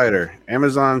Business Insider,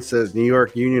 Amazon says New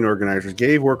York union organizers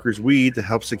gave workers weed to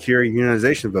help secure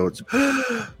unionization votes.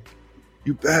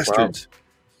 You bastards. Wow.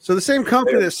 So the same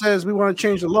company that says we want to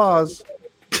change the laws.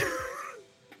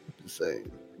 Just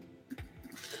saying.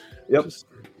 Yep.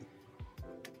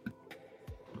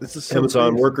 This is so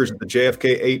Amazon crazy. workers at the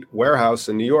JFK 8 warehouse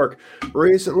in New York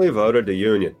recently voted a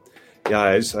union.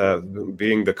 Guys,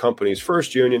 being the company's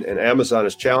first union, and Amazon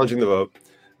is challenging the vote.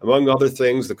 Among other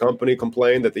things, the company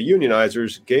complained that the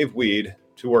unionizers gave weed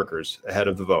to workers ahead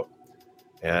of the vote.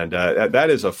 And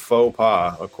that is a faux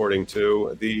pas, according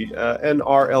to the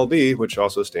NRLB, which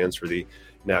also stands for the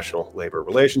National Labor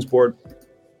Relations Board.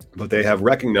 But they have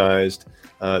recognized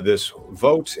this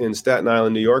vote in Staten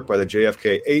Island, New York by the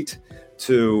JFK 8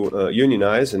 to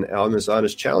unionize, and Amazon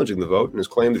is challenging the vote and has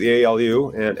claimed that the ALU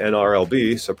and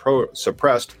NRLB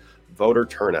suppressed voter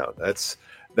turnout.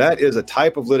 That is a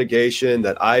type of litigation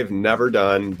that I've never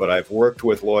done, but I've worked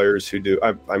with lawyers who do.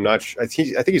 I'm not. I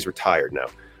think he's retired now,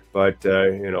 but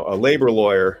a labor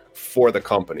lawyer for the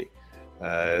company.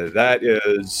 That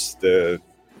is the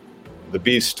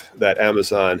beast that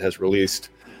Amazon has released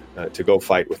to go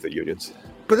fight with the unions.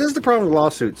 But this is the problem with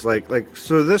lawsuits.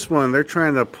 So this one, they're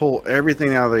trying to pull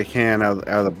everything out they can out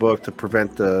of the book to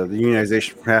prevent the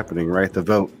unionization from happening, right? The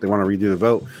vote. They want to redo the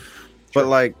vote.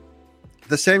 But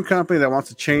the same company that wants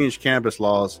to change cannabis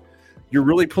laws, you're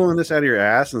really pulling this out of your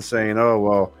ass and saying, oh,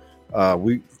 well,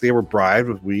 they were bribed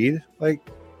with weed. It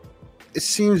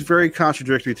seems very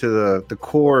contradictory to the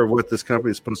core of what this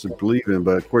company is supposed to believe in.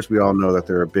 But of course, we all know that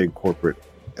they're a big corporate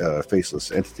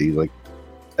faceless entity like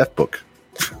F-Book.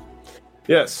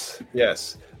 Yes.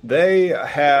 They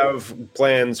have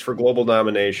plans for global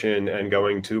domination and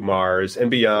going to Mars and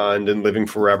beyond and living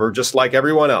forever, just like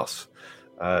everyone else.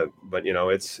 But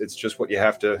it's just what you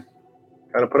have to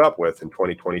kind of put up with in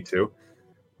 2022.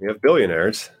 We have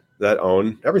billionaires that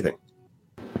own everything.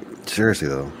 Seriously,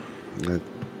 though,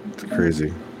 it's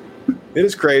crazy. It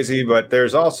is crazy, but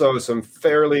there's also some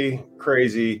fairly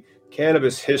crazy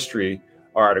cannabis history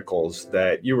articles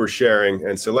that you were sharing,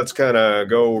 and so let's kind of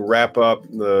go wrap up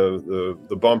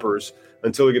the bumpers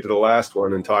until we get to the last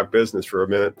one and talk business for a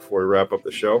minute before we wrap up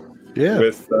the show. Yeah,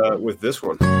 with this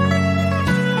one.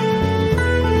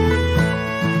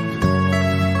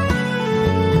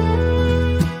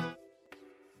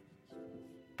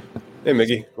 Hey,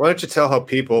 Miggy, why don't you tell how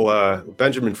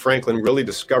Benjamin Franklin really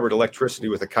discovered electricity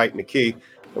with a kite and a key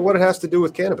and what it has to do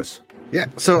with cannabis? Yeah,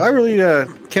 so I really,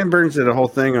 Ken Burns did a whole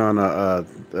thing on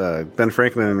Ben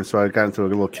Franklin, and so I got into a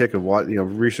little kick of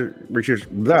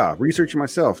researching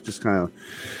myself, just kind of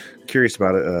curious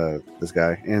about it, this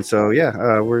guy. And so,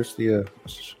 where's the,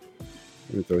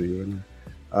 let me throw you in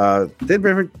there. Did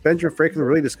Benjamin Franklin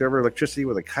really discover electricity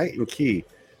with a kite and key?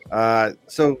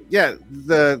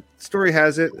 The story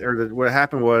has it, what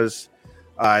happened was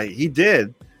he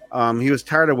did. He was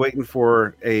tired of waiting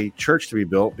for a church to be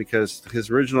built because his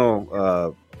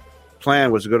original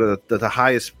plan was to go to the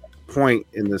highest point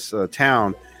in this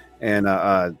town and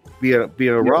be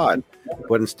a rod.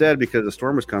 But instead, because the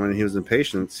storm was coming and he was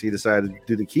impatient, he decided to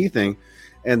do the key thing.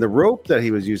 And the rope that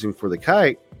he was using for the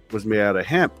kite was made out of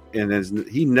hemp. And as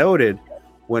he noted,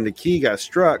 when the key got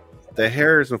struck, the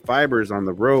hairs and fibers on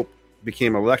the rope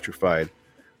became electrified.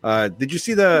 Did you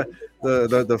see the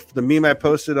meme I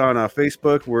posted on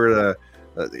Facebook where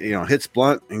hits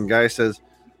blunt and guy says,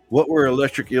 "What were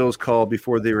electric eels called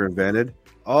before they were invented?"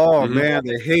 Oh man,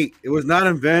 they hate. It was not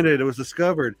invented; it was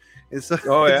discovered. And so,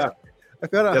 I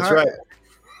found out. That's right.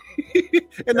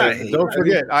 And don't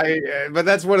forget, but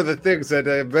that's one of the things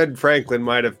that Ben Franklin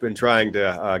might have been trying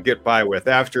to get by with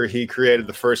after he created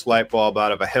the first light bulb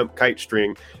out of a hemp kite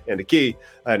string and a key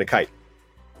and a kite.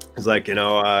 It's like,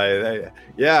 I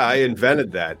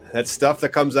invented that. That stuff that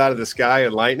comes out of the sky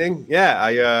and lightning.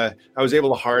 Yeah, I was able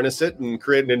to harness it and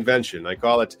create an invention. I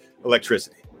call it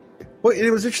electricity. Well, it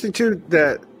was interesting too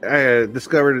that I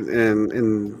discovered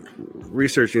in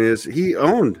researching is he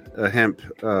owned a hemp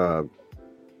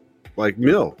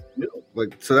mill.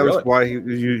 So that was why he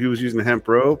was using the hemp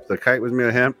rope. The kite was made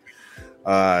of hemp.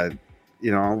 And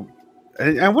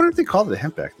I wonder if they called it a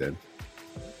hemp back then.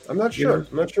 I'm not sure.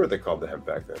 I'm not sure what they called the hemp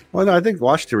back then. Well, no, I think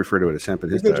Washington referred to it as hemp in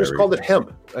his diary. They just called it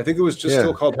hemp. I think it was just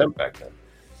still called hemp back then.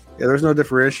 Yeah, there's no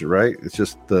differentiation, right? It's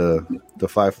just the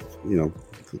five,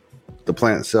 the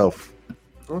plant itself.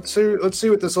 Let's see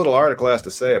what this little article has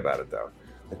to say about it, though.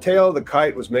 The tail of the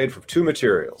kite was made from two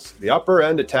materials. The upper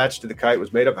end attached to the kite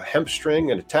was made of a hemp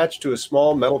string and attached to a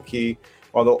small metal key,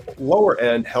 while the lower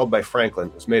end, held by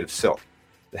Franklin, was made of silk.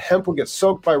 The hemp would get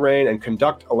soaked by rain and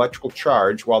conduct electrical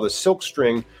charge, while the silk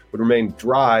string would remain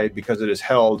dry because it is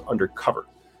held under cover.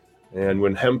 And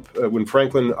when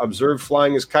Franklin observed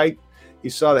flying his kite, he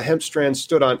saw the hemp strands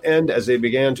stood on end as they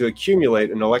began to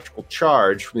accumulate an electrical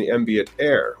charge from the ambient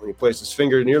air. When he placed his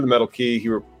finger near the metal key, he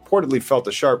reportedly felt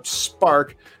a sharp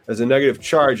spark as the negative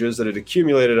charges that had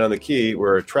accumulated on the key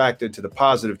were attracted to the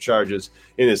positive charges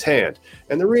in his hand.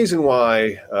 And the reason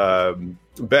why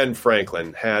Ben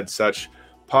Franklin had such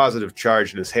positive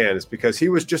charge in his hand is because he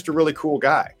was just a really cool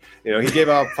guy. You know, he gave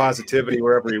out positivity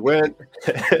wherever he went.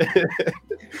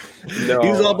 No, he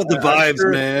was all about the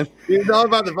vibes, man. He was all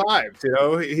about the vibes. You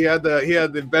know, he had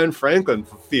the Ben Franklin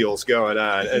feels going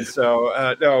on, and so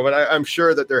but I'm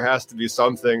sure that there has to be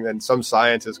something. And some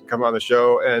scientist can come on the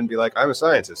show and be like, "I'm a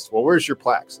scientist." Well, where's your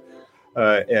plaques?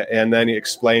 And then he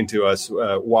explained to us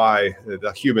why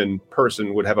the human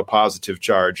person would have a positive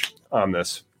charge on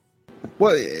this.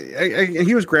 Well,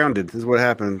 he was grounded, is what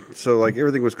happened. So like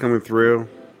everything was coming through,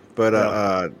 but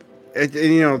and,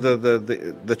 you know,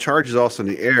 the charge is also in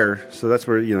the air, so that's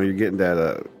where, you know, you're getting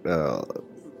that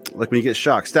like when you get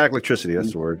shocked, static electricity.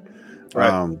 That's the word,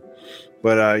 right?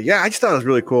 Yeah, I just thought it was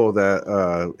really cool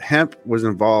that hemp was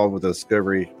involved with the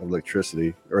discovery of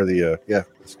electricity, or the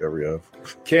discovery of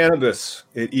cannabis.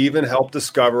 It even helped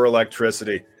discover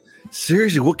electricity.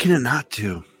 Seriously, what can it not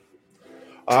do?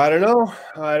 I don't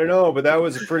know, but that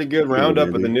was a pretty good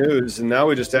roundup of the news. And now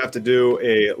we just have to do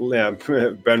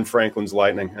Ben Franklin's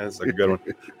lightning. That's like a good one.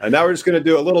 And now we're just going to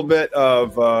do a little bit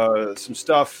of some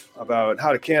stuff about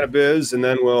how to cannabis, and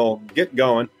then we'll get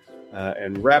going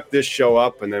and wrap this show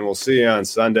up, and then we'll see you on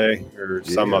Sunday or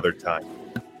some other time.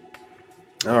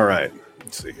 All right,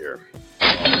 let's see here.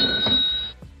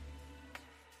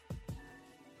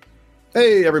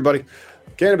 Hey, everybody.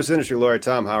 Cannabis industry lawyer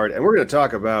Tom Howard, and we're going to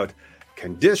talk about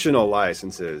conditional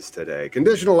licenses today.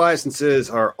 Conditional licenses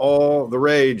are all the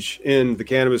rage in the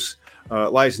cannabis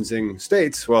licensing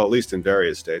states, well, at least in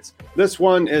various states. This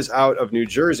one is out of New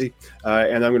Jersey,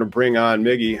 and I'm going to bring on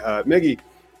Miggy. Miggy,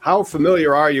 how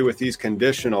familiar are you with these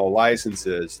conditional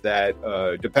licenses that,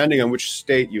 depending on which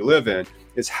state you live in,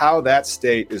 is how that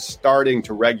state is starting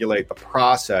to regulate the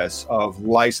process of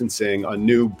licensing a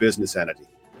new business entity?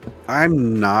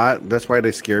 I'm not. That's why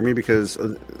they scare me, because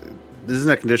isn't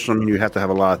that conditional mean you have to have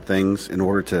a lot of things in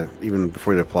order to, even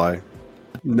before you apply?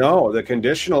 No, the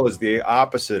conditional is the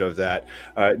opposite of that.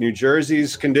 New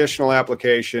Jersey's conditional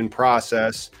application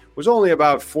process was only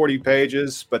about 40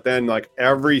 pages, but then like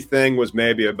everything was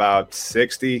maybe about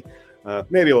 60,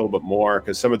 maybe a little bit more,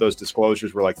 because some of those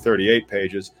disclosures were like 38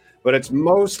 pages. But it's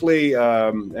mostly,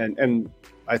 and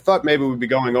I thought maybe we'd be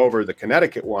going over the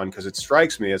Connecticut one because it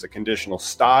strikes me as a conditional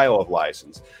style of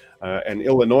license. And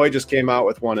Illinois just came out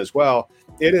with one as well.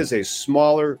 It is a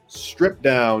smaller, stripped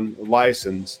down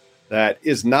license that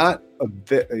is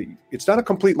it's not a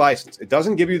complete license. It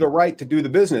doesn't give you the right to do the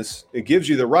business. It gives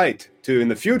you the right to, in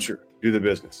the future, do the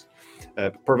business,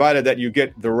 provided that you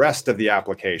get the rest of the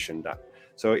application done.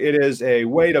 So it is a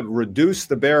way to reduce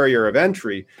the barrier of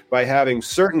entry by having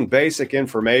certain basic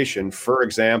information, for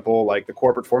example, like the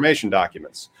corporate formation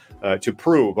documents, to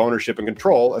prove ownership and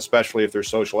control, especially if there's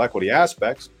social equity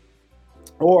aspects.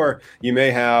 Or you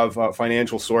may have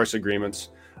financial source agreements.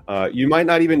 You might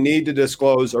not even need to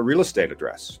disclose a real estate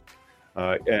address.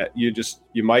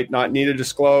 You might not need to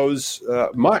disclose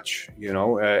much,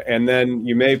 and then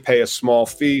you may pay a small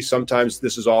fee. Sometimes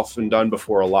this is often done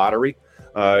before a lottery.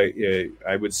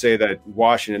 I would say that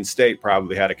Washington State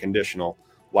probably had a conditional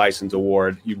license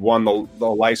award. You won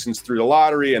the license through the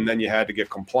lottery, and then you had to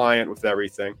get compliant with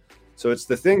everything. So it's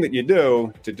the thing that you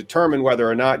do to determine whether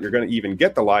or not you're going to even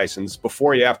get the license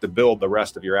before you have to build the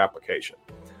rest of your application.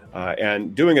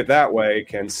 And doing it that way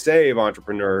can save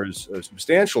entrepreneurs a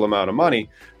substantial amount of money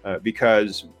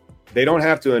because they don't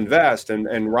have to invest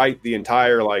and write the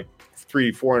entire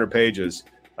 300-400 pages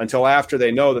until after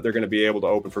they know that they're going to be able to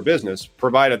open for business,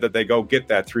 provided that they go get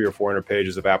that 300 or 400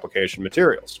 pages of application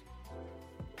materials.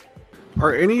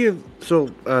 Are is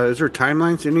there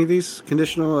timelines to any of these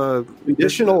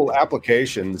conditional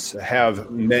applications have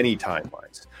many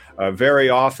timelines. Very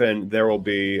often there will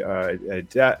be a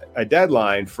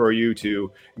deadline for you to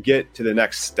get to the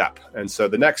next step. And so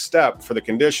the next step for the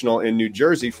conditional in New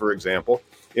Jersey, for example,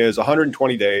 is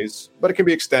 120 days, but it can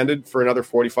be extended for another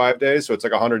 45 days. So it's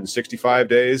like 165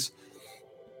 days.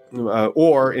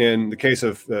 Or in the case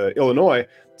of Illinois,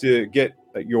 to get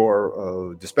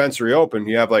your dispensary open,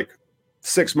 you have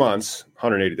 6 months,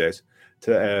 180 days,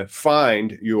 to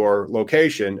find your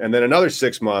location, and then another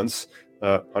 6 months,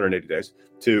 180 days,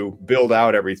 to build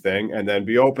out everything and then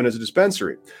be open as a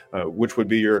dispensary, which would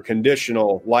be your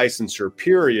conditional licensure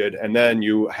period. And then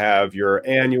you have your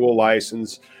annual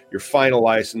license, your final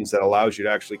license that allows you to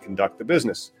actually conduct the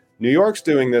business. New York's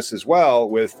doing this as well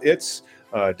with its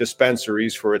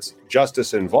dispensaries for its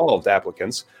justice-involved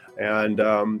applicants.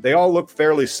 And they all look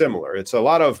fairly similar. It's a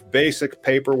lot of basic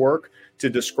paperwork to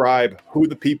describe who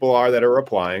the people are that are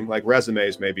applying, like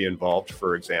resumes may be involved,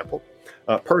 for example.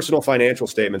 Personal financial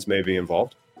statements may be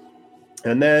involved.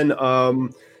 And then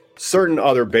certain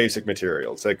other basic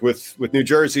materials. Like with New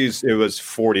Jersey's, it was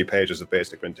 40 pages of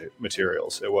basic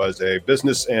materials. It was a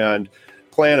business and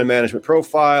plan and management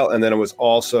profile, and then it was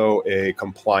also a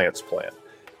compliance plan,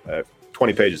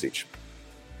 20 pages each.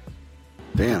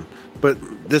 Damn. But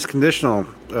this conditional,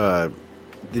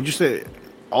 did you say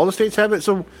all the states have it?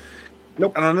 So,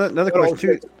 nope. Another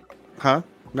question too. Huh?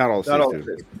 Not all the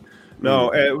states.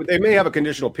 No, they may have a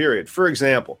conditional period. For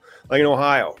example, like in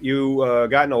Ohio, you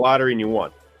got in a lottery and you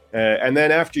won. And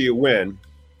then after you win,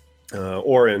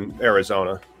 or in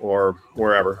Arizona or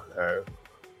wherever,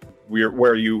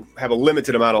 where you have a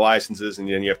limited amount of licenses and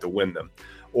then you have to win them.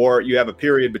 Or you have a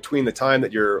period between the time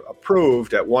that you're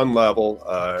approved at one level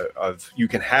of you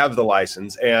can have the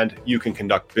license and you can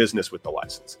conduct business with the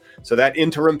license. So that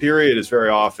interim period is very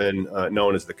often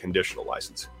known as the conditional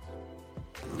license.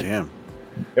 Damn.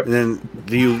 Yep. And then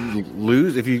do you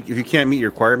lose if you can't meet your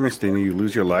requirements? Then you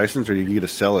lose your license, or do you get to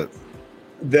sell it?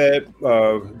 That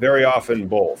very often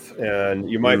both, and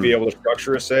you might be able to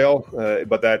structure a sale,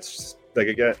 but that's like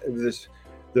again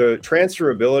the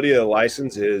transferability of the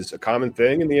license is a common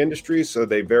thing in the industry. So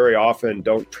they very often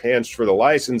don't transfer the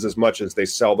license as much as they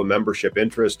sell the membership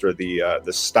interest or the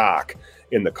stock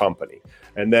in the company,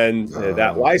 and then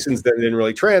that license then didn't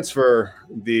really transfer.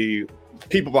 The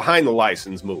people behind the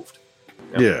license moved.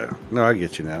 Yeah, no, I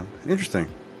get you now. Interesting.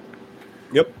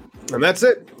 Yep. And that's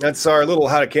it. That's our little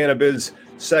How to Cannabis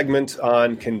segment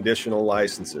on conditional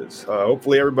licenses.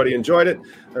 Hopefully everybody enjoyed it.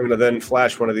 I'm going to then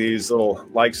flash one of these little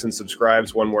likes and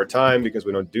subscribes one more time because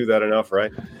we don't do that enough,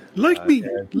 right? Like me.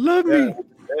 Love me.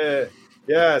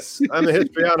 Yes. I'm a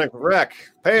histrionic wreck.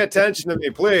 Pay attention to me,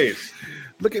 please.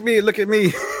 Look at me. Look at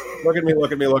me. Look at me.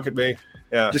 Look at me. Look at me.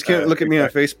 Yeah. Just can't look at me on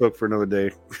Facebook for another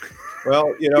day.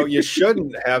 Well, you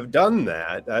shouldn't have done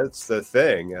that. That's the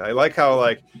thing. I like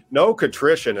how, no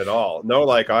contrition at all. No,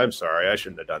 I'm sorry, I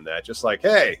shouldn't have done that. Just like,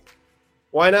 hey,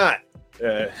 why not?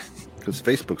 Because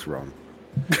Facebook's wrong.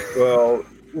 Well,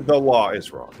 the law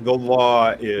is wrong. The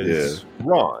law is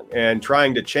wrong. And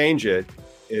trying to change it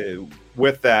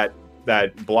with that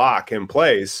block in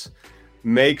place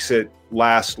makes it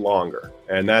last longer.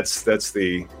 And that's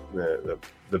the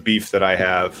beef that I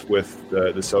have with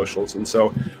the socials. And so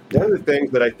one of the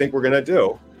things that I think we're going to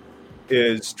do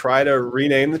is try to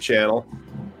rename the channel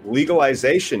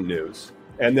Legalization News.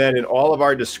 And then in all of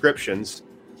our descriptions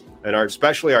and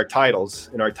especially our titles,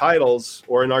 in our titles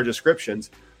or in our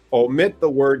descriptions, omit the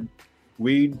word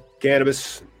weed,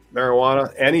 cannabis,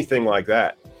 marijuana, anything like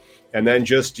that. And then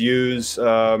just use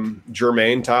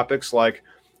germane topics like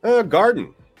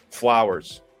garden,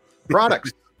 flowers,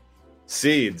 products,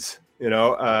 seeds,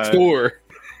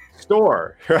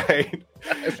 store, right?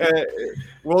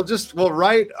 We'll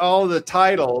write all the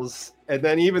titles and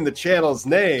then even the channel's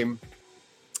name,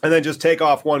 and then just take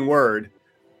off one word,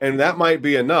 and that might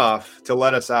be enough to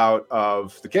let us out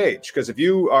of the cage. Because if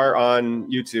you are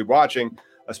on YouTube watching,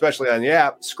 especially on the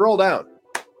app, scroll down.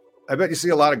 I bet you see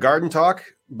a lot of garden talk,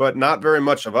 but not very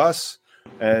much of us.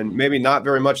 And maybe not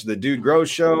very much of the Dude Grows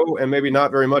Show, and maybe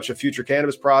not very much of Future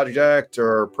Cannabis Project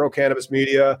or Pro Cannabis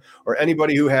Media or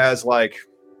anybody who has a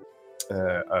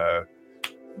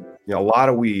lot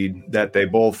of weed that they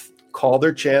both call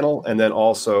their channel and then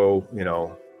also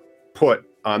put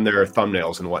on their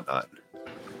thumbnails and whatnot.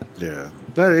 Yeah,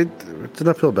 it's an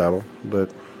uphill battle,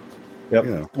 but yep.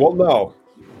 Well, no,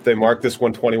 they mark this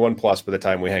 121 plus by the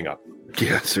time we hang up.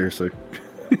 Yeah, seriously.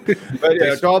 But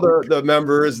to all the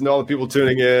members and all the people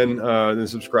tuning in, the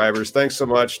subscribers, thanks so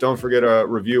much. Don't forget to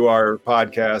review our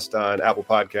podcast on Apple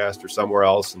Podcast or somewhere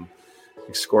else and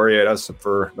excoriate us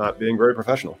for not being very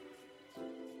professional.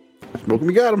 Smoke 'em,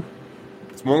 you got 'em.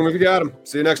 Smoke 'em if you got 'em.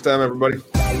 See you next time, everybody.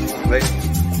 Bye.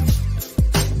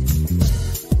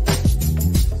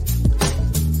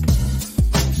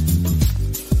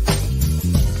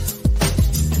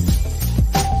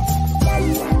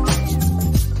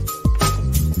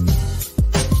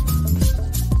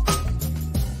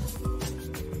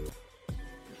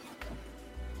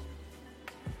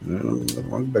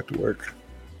 I'm back to work.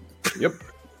 Yep.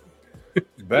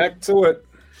 Back to it.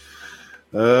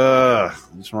 I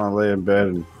just want to lay in bed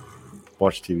and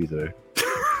watch TV today.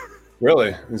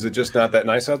 Really? Is it just not that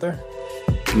nice out there?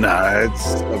 Nah,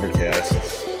 it's overcast.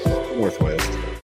 It's northwest.